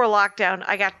right before lockdown.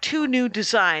 I got 2 new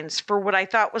designs for what I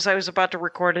thought I was about to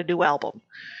record a new album.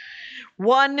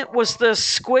 One was the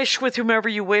Squish with Whomever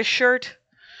You Wish shirt,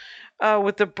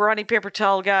 with the brawny paper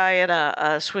towel guy and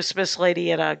a Swiss Miss lady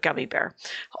and a gummy bear,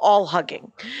 all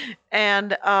hugging.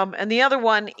 And the other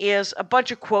one is a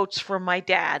bunch of quotes from my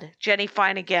dad, Jenny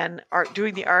Fine Again,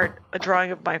 doing the art, a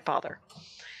drawing of my father.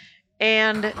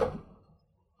 And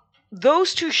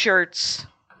those 2 shirts,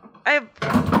 I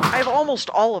have almost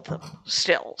all of them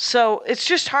still. So it's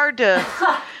just hard to,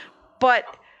 but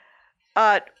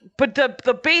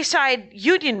the Bayside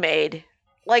Union made,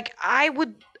 like I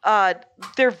would,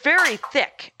 they're very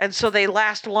thick, and so they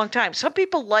last a long time. Some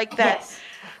people like that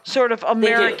sort of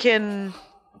American.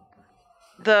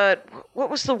 What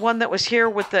was the one that was here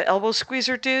with the elbow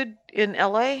squeezer dude in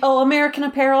L.A.? Oh, American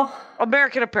Apparel.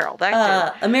 American Apparel.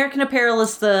 That dude. American Apparel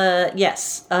is the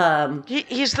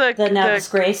he's the now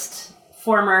disgraced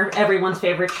former everyone's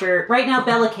favorite shirt. Right now,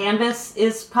 Bella Canvas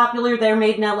is popular. They're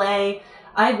made in L.A.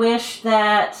 I wish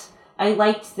that I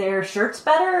liked their shirts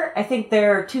better. I think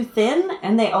they're too thin,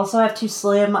 and they also have too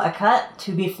slim a cut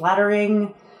to be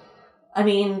flattering. I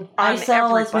mean, I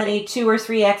sell as many 2 or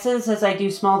 3 X's as I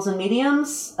do smalls and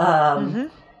mediums.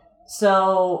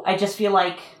 So I just feel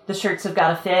like the shirts have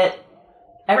got to fit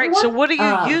everyone. Right, so what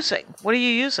are you using? What are you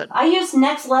using? I use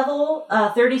Next Level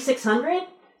 3600.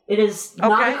 It is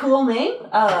not a cool name,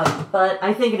 but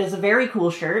I think it is a very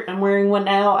cool shirt. I'm wearing one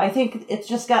now. I think it's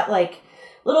just got like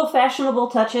little fashionable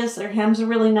touches. Their hems are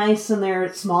really nice and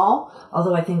they're small,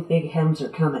 although I think big hems are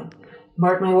coming.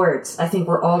 Mark my words, I think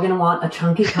we're all going to want a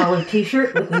chunky collared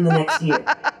t-shirt within the next year.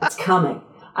 It's coming.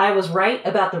 I was right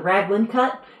about the raglan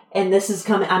cut, and this is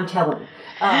coming, I'm telling you.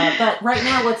 But right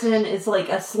now what's in is like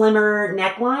a slimmer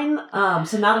neckline,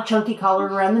 so not a chunky collar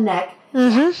around the neck.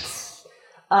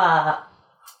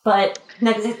 But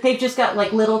they've just got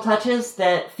like little touches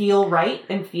that feel right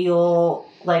and feel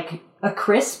like a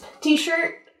crisp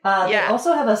t-shirt. They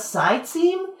also have a side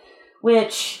seam,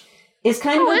 which is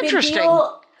kind of a big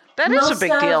deal. That is a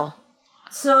big deal.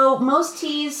 So most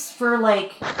tees for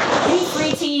like any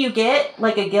free tee you get,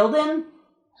 like a Gildan,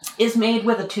 is made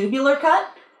with a tubular cut.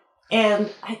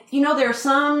 And, there are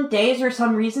some days or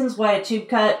some reasons why a tube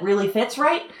cut really fits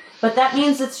but that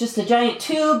means it's just a giant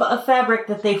tube of fabric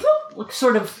that they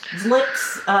sort of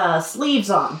sleeves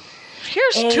on.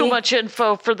 Here's too much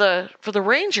info for the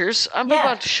Rangers. I'm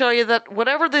about to show you that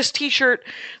whatever this t-shirt,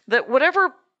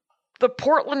 whatever the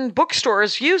Portland bookstore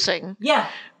is using,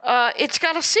 it's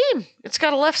got a seam. It's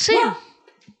got a left seam. Yeah.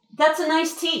 That's a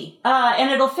nice tee,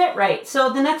 and it'll fit right. So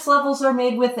the next levels are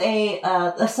made with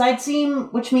a side seam,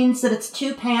 which means that it's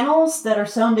 2 panels that are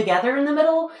sewn together in the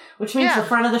middle, which means the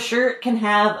front of the shirt can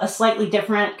have a slightly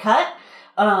different cut.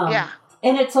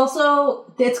 And it's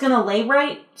going to lay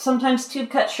right. Sometimes tube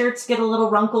cut shirts get a little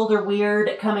runkled or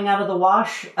weird coming out of the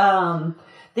wash.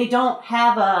 They don't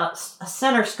have a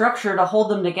center structure to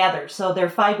hold them together, so their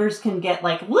fibers can get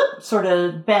like sort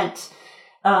of bent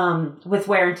with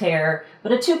wear and tear.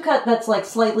 But a tube cut, that's like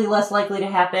slightly less likely to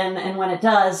happen, and when it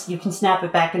does, you can snap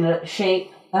it back into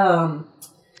shape. But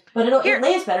it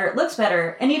lays better, it looks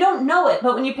better, and you don't know it,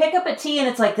 but when you pick up a tee and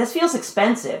it's like, this feels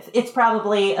expensive, it's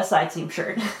probably a side seam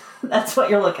shirt. That's what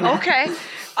you're looking at. Okay.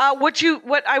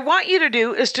 What I want you to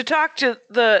do is to talk to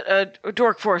the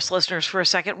Dork Forest listeners for a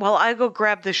second while I go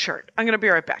grab this shirt. I'm going to be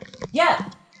right back.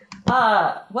 Yeah.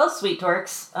 Well, sweet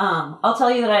dorks, I'll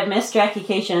tell you that I've missed Jackie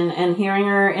Cation, and hearing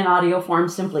her in audio form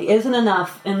simply isn't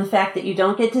enough, and the fact that you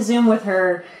don't get to Zoom with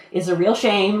her is a real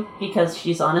shame, because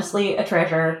she's honestly a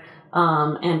treasure.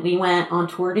 And we went on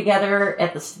tour together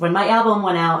when my album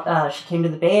went out. She came to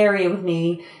the Bay Area with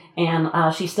me, And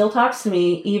she still talks to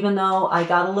me, even though I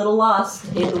got a little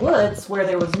lost in the woods where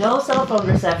there was no cell phone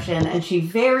reception, and she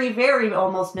very, very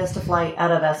almost missed a flight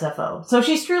out of SFO. So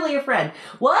she's truly a friend.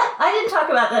 What? I didn't talk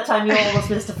about that time you almost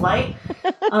missed a flight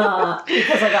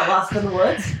because I got lost in the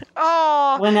woods.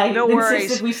 Oh, when I no insisted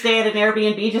worries. we stay at an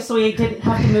Airbnb just so we didn't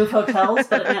have to move hotels,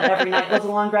 but it meant every night was a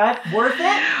long drive. Worth it?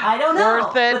 I don't know.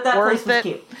 Worth it. But that Worth place was it.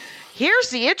 cute. Here's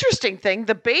the interesting thing: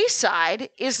 the Bayside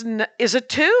is a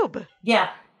tube. Yeah.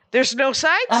 There's no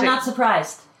sightseeing. I'm not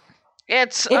surprised.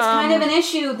 It's kind of an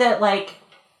issue that, like,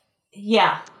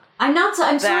 yeah. I'm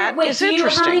sorry. Wait, how many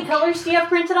interesting. colors do you have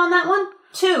printed on that one?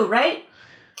 2, right?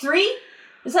 3?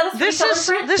 Is that a 3-color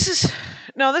print? This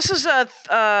is a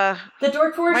the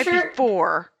Dork Forest might shirt? be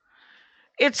 4.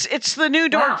 It's the new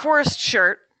Dork Forest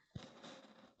shirt.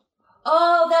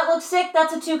 Oh, that looks sick.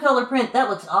 That's a 2-color print. That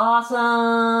looks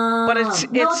awesome. But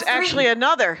it's actually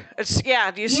another.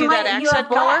 Do you see that accent you have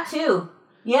black color? Too.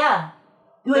 Yeah.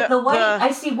 With the white,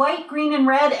 I see white, green, and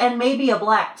red, and maybe a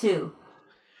black too.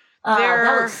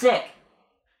 That looks sick.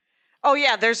 Oh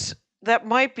yeah, that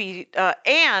might be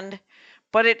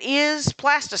but it is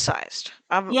plasticized.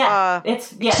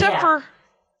 Except for,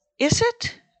 is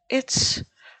it?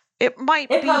 It might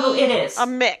be. It is a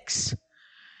mix.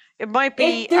 It might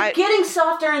be. They're getting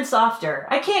softer and softer.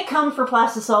 I can't come for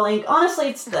Plastisol ink. Honestly,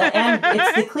 it's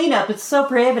the cleanup. It's so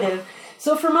prohibitive.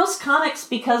 So for most comics,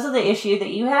 because of the issue that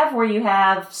you have, where you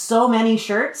have so many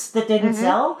shirts that didn't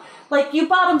sell, like you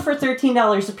bought them for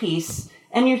 $13 a piece,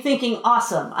 and you're thinking,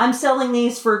 awesome, I'm selling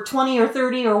these for 20 or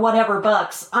 30 or whatever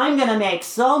bucks. I'm going to make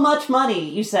so much money,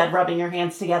 you said, rubbing your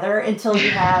hands together, until you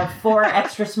have 4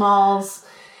 extra smalls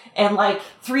and like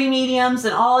 3 mediums,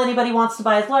 and all anybody wants to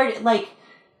buy is large. Like,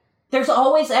 there's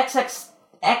always excess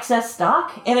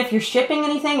stock, and if you're shipping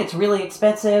anything, it's really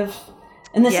expensive.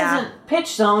 And this isn't pitch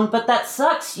zone, but that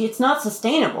sucks. It's not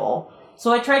sustainable.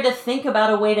 So I tried to think about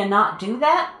a way to not do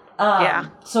that.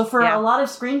 So for a lot of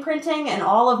screen printing and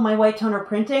all of my white toner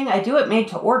printing, I do it made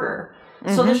to order.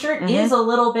 So the shirt is a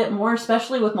little bit more,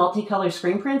 especially with multicolor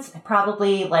screen prints. I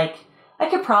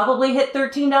could probably hit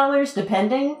 $13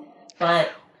 depending,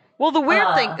 but... Well, the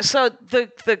weird thing, so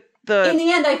the in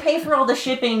the end, I pay for all the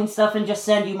shipping and stuff and just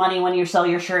send you money when you sell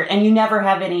your shirt, and you never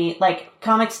have any, like,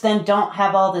 comics then don't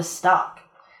have all this stock.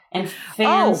 And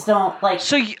fans don't, like,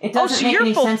 it doesn't make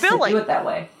any sense to do it that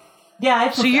way.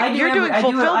 Yeah, you're doing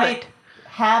fulfillment. I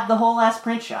have the whole ass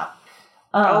print shop.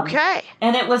 Okay.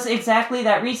 And it was exactly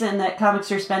that reason that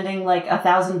comics are spending, like,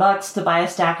 $1,000 to buy a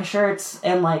stack of shirts,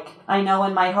 and, like, I know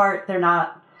in my heart they're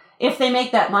not... If they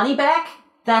make that money back,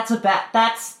 that's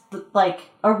like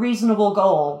a reasonable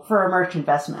goal for a merch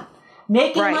investment.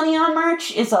 Making money on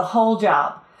merch is a whole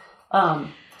job.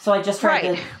 So I just tried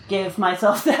to give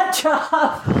myself that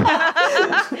job.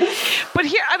 But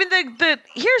here, I mean,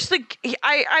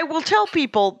 I will tell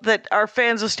people that are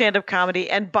fans of stand-up comedy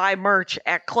and buy merch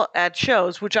at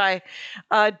shows, which I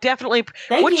definitely.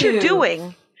 You're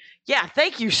doing,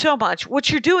 thank you so much. What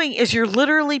you're doing is you're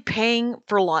literally paying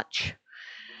for lunch.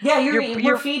 Yeah,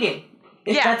 you're feeding.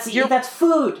 That's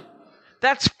food.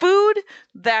 That's food.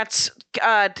 That's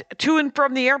to and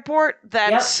from the airport.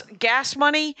 That's gas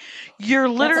money. You're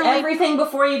literally... That's everything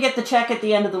before you get the check at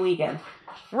the end of the weekend.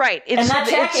 Right. And that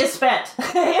check is spent.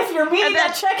 If you're meeting,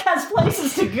 that check has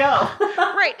places to go.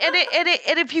 Right.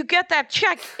 And if you get that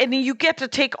check and you get to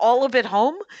take all of it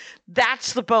home,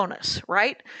 that's the bonus,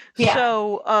 right? Yeah.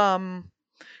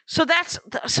 So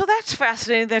that's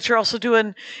fascinating that you're also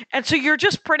doing, and so you're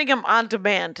just printing them on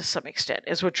demand to some extent,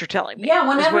 is what you're telling me. Yeah,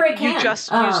 whenever I can. You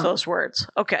just use those words.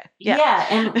 Okay. Yeah. Yeah,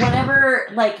 and whenever,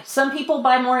 like, some people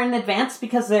buy more in advance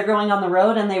because they're going on the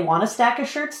road and they want a stack of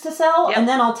shirts to sell, and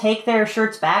then I'll take their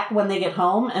shirts back when they get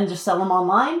home and just sell them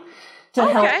online to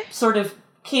help sort of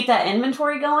keep that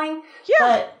inventory going. Yeah.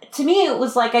 But to me, it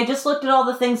was like I just looked at all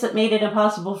the things that made it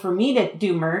impossible for me to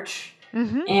do merch,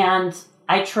 and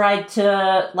I tried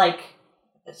to, like,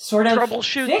 sort of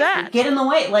troubleshoot get in the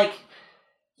way, like,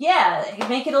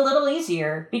 make it a little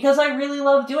easier, because I really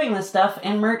love doing this stuff,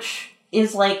 and merch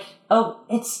is like,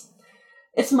 it's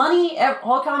money.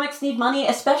 All comics need money,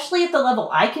 especially at the level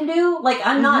I can do. Like,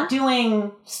 I'm not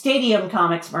doing Stadium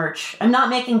Comics merch. I'm not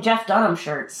making Jeff Dunham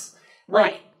shirts.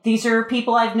 Like, these are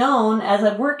people I've known as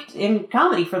I've worked in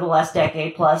comedy for the last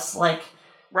decade plus, like,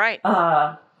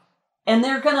 and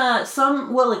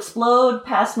some will explode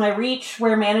past my reach,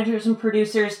 where managers and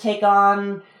producers take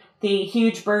on the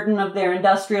huge burden of their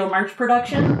industrial merch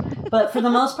production. But for the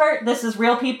most part, this is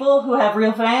real people who have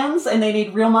real fans, and they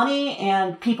need real money,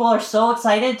 and people are so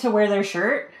excited to wear their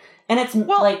shirt. And it's the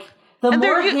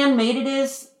more handmade it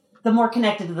is, the more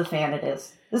connected to the fan it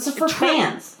is. This is for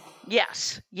fans.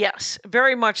 Yes,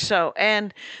 very much so.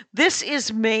 And this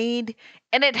is made,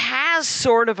 and it has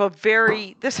sort of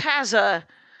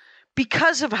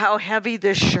because of how heavy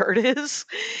this shirt is,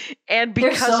 and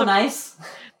because they're so nice.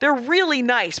 They're really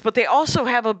nice, but they also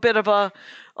have a bit of a,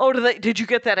 did you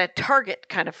get that at Target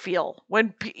kind of feel,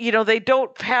 when, they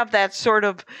don't have that sort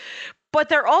of, but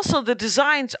they're also, the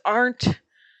designs aren't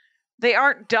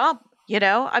dumb,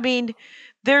 I mean,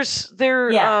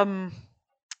 and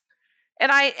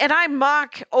I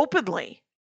mock openly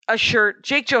a shirt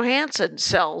Jake Johansson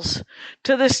sells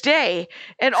to this day,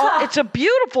 and it's a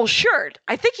beautiful shirt.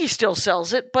 I think he still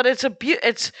sells it, but it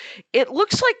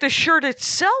looks like the shirt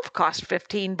itself cost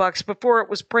 $15 before it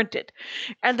was printed,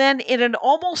 and then in an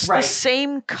almost the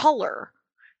same color,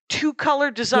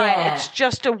 2-color design, it's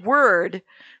just a word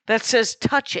that says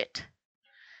 "touch it."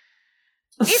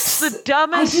 It's the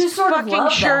dumbest fucking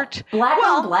shirt. That. Black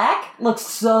on black looks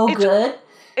so good.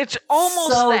 It's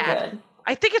almost so that. Good.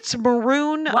 I think it's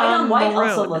maroon. White on white maroon.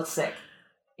 also looks sick.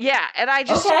 Yeah, and I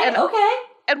just okay.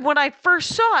 And when I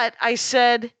first saw it, I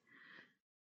said,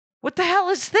 "What the hell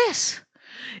is this?"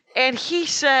 And he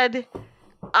said,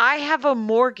 "I have a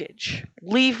mortgage.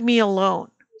 Leave me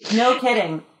alone." No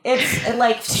kidding. It's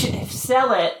like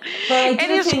sell it. But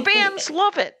and his fans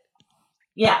love it.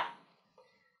 Yeah.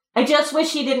 I just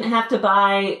wish he didn't have to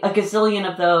buy a gazillion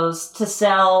of those to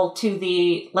sell to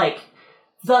the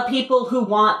people who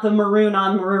want the maroon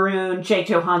on maroon Jake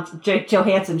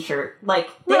Johansson shirt. Like,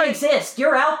 they exist.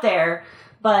 You're out there.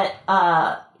 But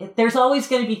there's always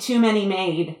going to be too many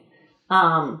made.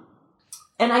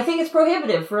 And I think it's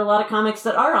prohibitive for a lot of comics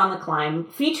that are on the climb.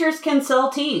 Features can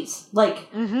sell tees. Like,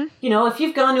 if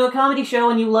you've gone to a comedy show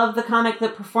and you love the comic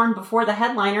that performed before the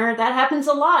headliner, that happens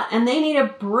a lot. And they need a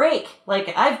break.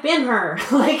 Like, I've been her.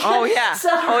 Oh, yeah.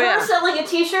 So her selling a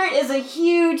t-shirt is a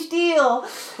huge deal.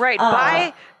 Right.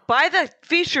 Buy the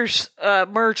features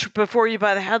merch before you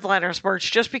buy the headliners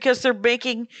merch, just because they're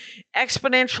making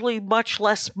exponentially much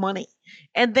less money.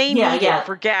 And they need it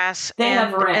for gas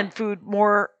and food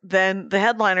more than the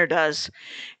headliner does.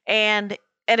 And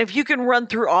if you can run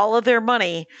through all of their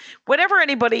money, whenever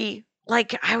anybody,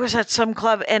 like, I was at some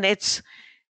club and I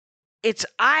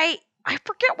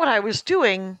forget what I was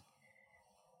doing.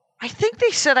 I think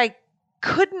they said I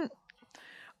couldn't.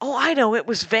 Oh, I know. It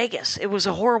was Vegas. It was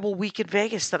a horrible week in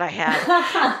Vegas that I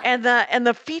had. and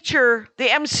the feature, the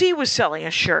MC was selling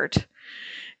a shirt,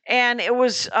 and it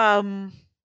was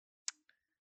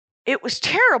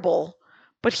terrible,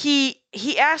 but he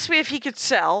asked me if he could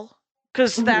sell,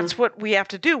 because that's what we have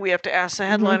to do. We have to ask the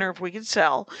headliner if we can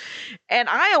sell. And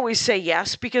I always say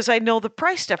yes, because I know the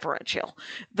price differential,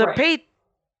 the pay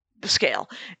scale.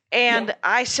 And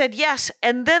I said yes.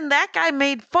 And then that guy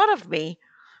made fun of me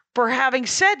for having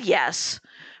said yes,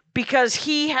 because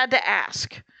he had to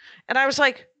ask. And I was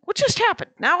like, what just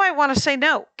happened? Now I want to say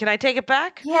no. Can I take it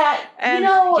back? Yeah. And,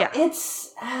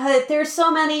 it's, there's so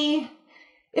many.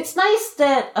 It's nice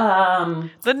that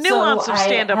the nuance of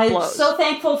stand-up blows. I'm so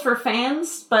thankful for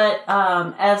fans, but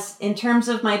as in terms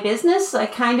of my business, I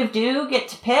kind of do get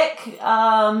to pick,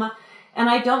 and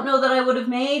I don't know that I would have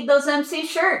made those MC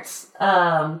shirts.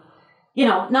 Not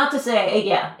to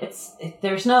say,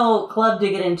 there's no club to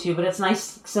get into, but it's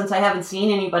nice, since I haven't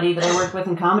seen anybody that I worked with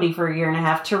in comedy for a year and a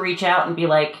half, to reach out and be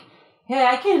like, "Hey,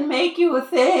 I can make you a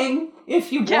thing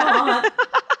if you want."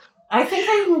 I think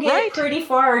I can get pretty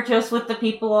far just with the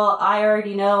people I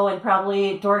already know, and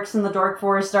probably dorks in the Dork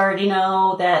Forest already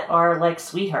know, that are like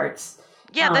sweethearts.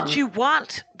 Yeah, that you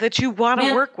want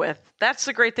to work with. That's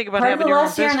the great thing about having your own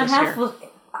business here. The last year and a half was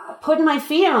putting my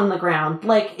feet on the ground.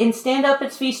 Like, in stand-up,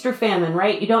 it's feast or famine,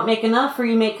 right? You don't make enough, or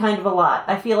you make kind of a lot.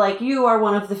 I feel like you are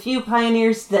one of the few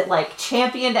pioneers that, like,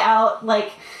 championed out,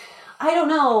 like, I don't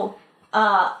know.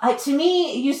 To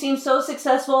me, you seem so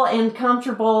successful and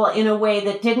comfortable in a way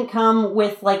that didn't come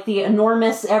with, like, the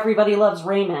enormous Everybody Loves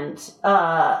Raymond,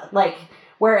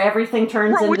 where everything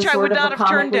turns into sort of a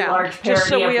comically large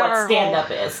parody of what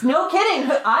stand-up is. No kidding.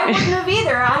 I wouldn't have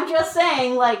either. I'm just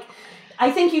saying, like,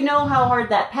 I think you know how hard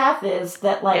that path is,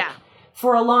 that, like,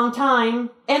 for a long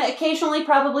time, and occasionally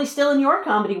probably still in your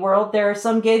comedy world, there are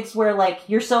some gigs where, like,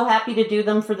 you're so happy to do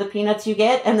them for the peanuts you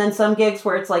get, and then some gigs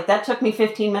where it's like, that took me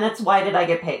 15 minutes, why did I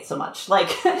get paid so much? Like,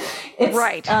 it's,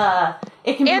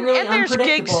 it can be really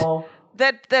unpredictable.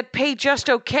 There's gigs that pay just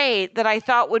okay, that I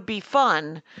thought would be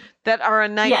fun, that are a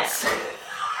nightmare. Yes.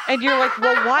 And you're like,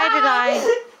 well,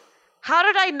 how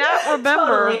did I not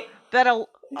remember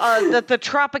that the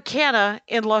Tropicana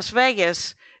in Las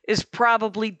Vegas is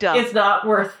probably dumb. It's not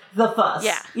worth the fuss.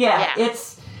 Yeah.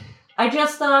 I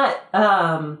just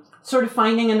thought, sort of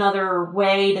finding another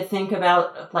way to think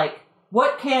about, like,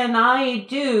 what can I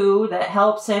do that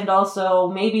helps and also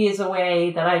maybe is a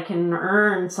way that I can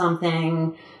earn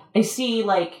something? I see,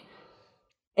 like,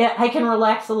 I can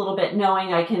relax a little bit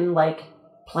knowing I can, like,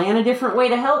 plan a different way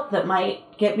to help that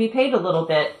might get me paid a little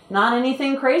bit. Not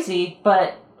anything crazy,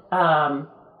 but,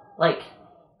 like,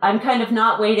 I'm kind of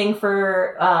not waiting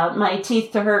for my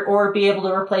teeth to hurt or be able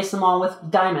to replace them all with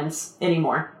diamonds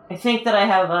anymore. I think that I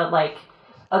have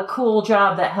a cool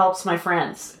job that helps my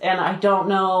friends, and I don't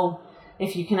know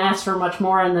if you can ask for much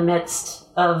more in the midst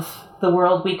of the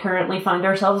world we currently find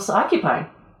ourselves occupying.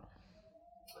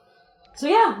 So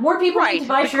yeah, more people need to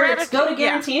buy shirts. Go to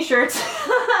Guarantee Shirts.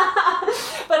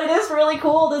 But it is really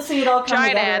cool to see it all come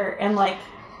together. And like,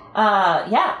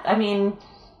 I mean,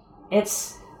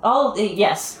 it's all,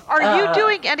 yes. Are you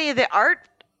doing any of the art?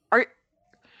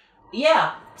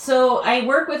 Yeah. So I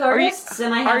work with artists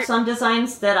and I have some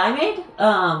designs that I made.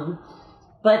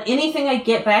 But anything I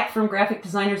get back from graphic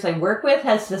designers I work with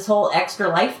has this whole extra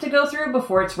life to go through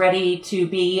before it's ready to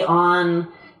be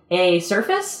on a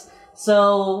surface.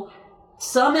 So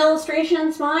some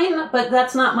illustrations mine, but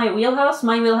that's not my wheelhouse.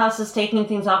 My wheelhouse is taking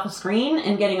things off a screen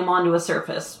and getting them onto a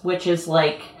surface, which is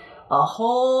like a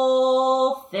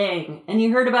whole thing. And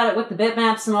you heard about it with the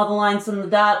bitmaps and all the lines and the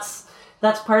dots.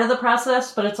 That's part of the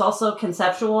process, but it's also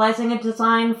conceptualizing a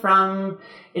design from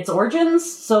its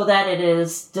origins so that it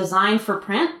is designed for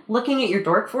print. Looking at your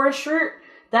Dork Forest shirt,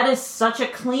 that is such a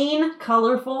clean,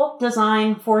 colorful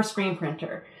design for a screen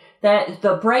printer. That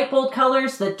the bright, bold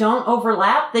colors that don't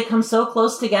overlap, they come so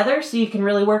close together so you can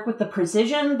really work with the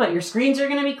precision, but your screens are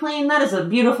going to be clean. That is a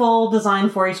beautiful design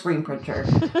for a screen printer.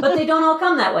 But they don't all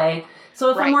come that way. So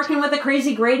if I'm working with a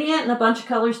crazy gradient and a bunch of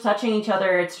colors touching each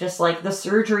other, it's just like the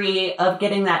surgery of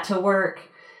getting that to work,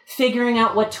 figuring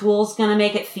out what tool's going to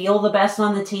make it feel the best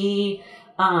on the tee.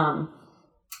 And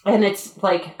it's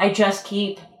like, I just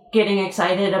keep getting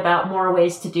excited about more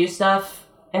ways to do stuff.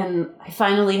 And I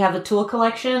finally have a tool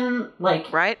collection,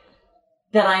 like,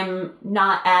 that I'm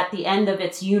not at the end of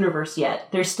its universe yet.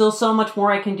 There's still so much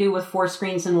more I can do with 4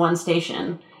 screens in one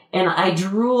station. And I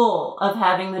drool of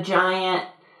having the giant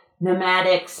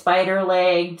pneumatic,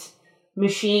 spider-legged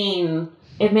machine.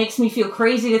 It makes me feel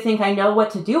crazy to think I know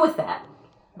what to do with that.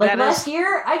 Like last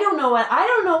year, I don't know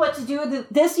what to do with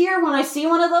it. This year, when I see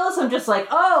one of those, I'm just like,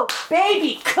 oh,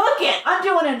 baby, cook it. I'm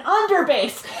doing an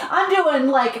underbase. I'm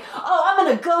doing like, oh, I'm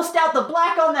going to ghost out the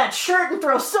black on that shirt and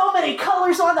throw so many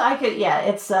colors on that.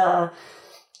 It's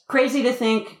crazy to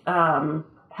think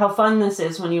how fun this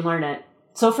is when you learn it.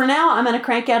 So for now, I'm going to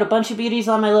crank out a bunch of beauties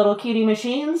on my little cutie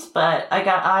machines, but I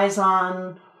got eyes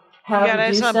on how to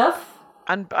do stuff.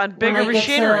 On bigger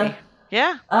machinery.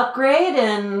 Upgrade,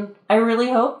 and I really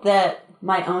hope that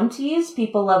my own tees,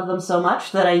 people love them so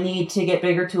much that I need to get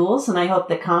bigger tools, and I hope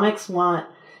that comics want,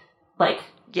 like,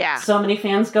 so many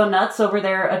fans go nuts over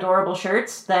their adorable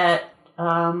shirts that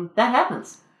that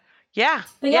happens. Yeah.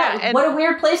 But what a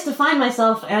weird place to find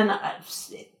myself, and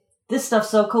this stuff's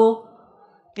so cool.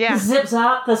 Yeah. The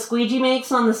zip-zop the squeegee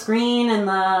makes on the screen, and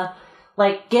the,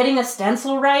 like, getting a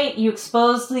stencil right, you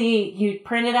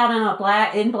print it out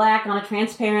in black on a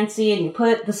transparency, and you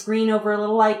put the screen over a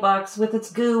little light box with its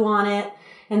goo on it,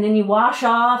 and then you wash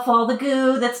off all the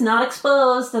goo that's not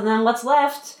exposed, and then what's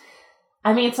left.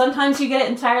 I mean, sometimes you get it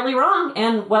entirely wrong,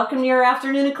 and welcome to your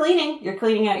afternoon of cleaning. You're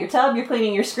cleaning out your tub, you're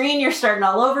cleaning your screen, you're starting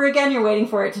all over again, you're waiting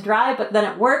for it to dry, but then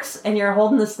it works, and you're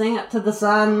holding this thing up to the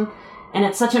sun, and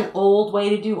it's such an old way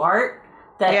to do art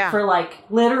that for, like,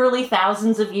 literally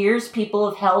thousands of years, people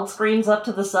have held screens up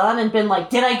to the sun and been like,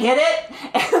 did I get it?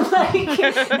 And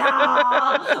like,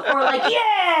 nah. Or like,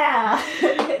 yeah.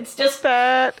 It's just...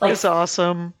 That is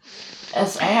awesome.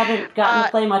 As I haven't gotten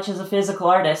to play much as a physical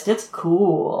artist. It's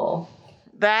cool.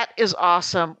 That is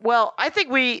awesome. Well, I think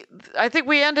we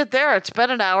end it there. It's been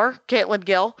an hour, Caitlin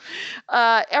Gill.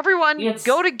 Everyone,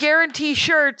 go to Guarantee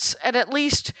Shirts and at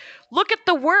least look at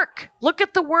the work. Look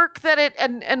at the work that it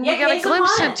and we got a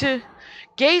glimpse into.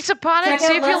 Gaze upon it.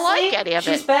 See if you like any of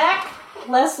it. She's back.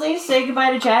 Leslie, say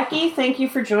goodbye to Jackie. Thank you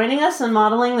for joining us and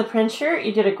modeling the print shirt.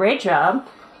 You did a great job.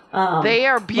 They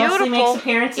are beautiful. Leslie makes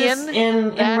appearances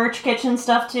in Merch Kitchen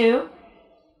stuff too.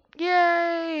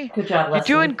 Yay! Good job, Leslie.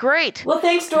 You're doing great. Well,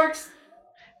 thanks, dorks.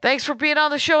 Thanks for being on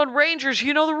the show. And Rangers,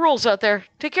 you know the rules out there.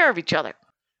 Take care of each other.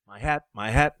 My hat, my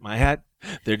hat, my hat.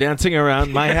 They're dancing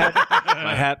around my hat.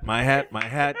 My hat, my hat, my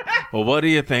hat. Well, what do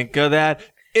you think of that?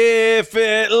 If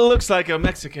it looks like a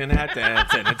Mexican hat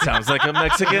dance and it sounds like a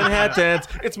Mexican hat dance,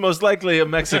 it's most likely a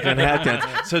Mexican hat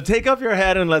dance. So take off your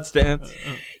hat and let's dance.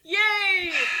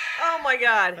 Yay! Oh my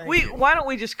God. Why don't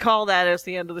we just call that as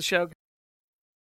the end of the show?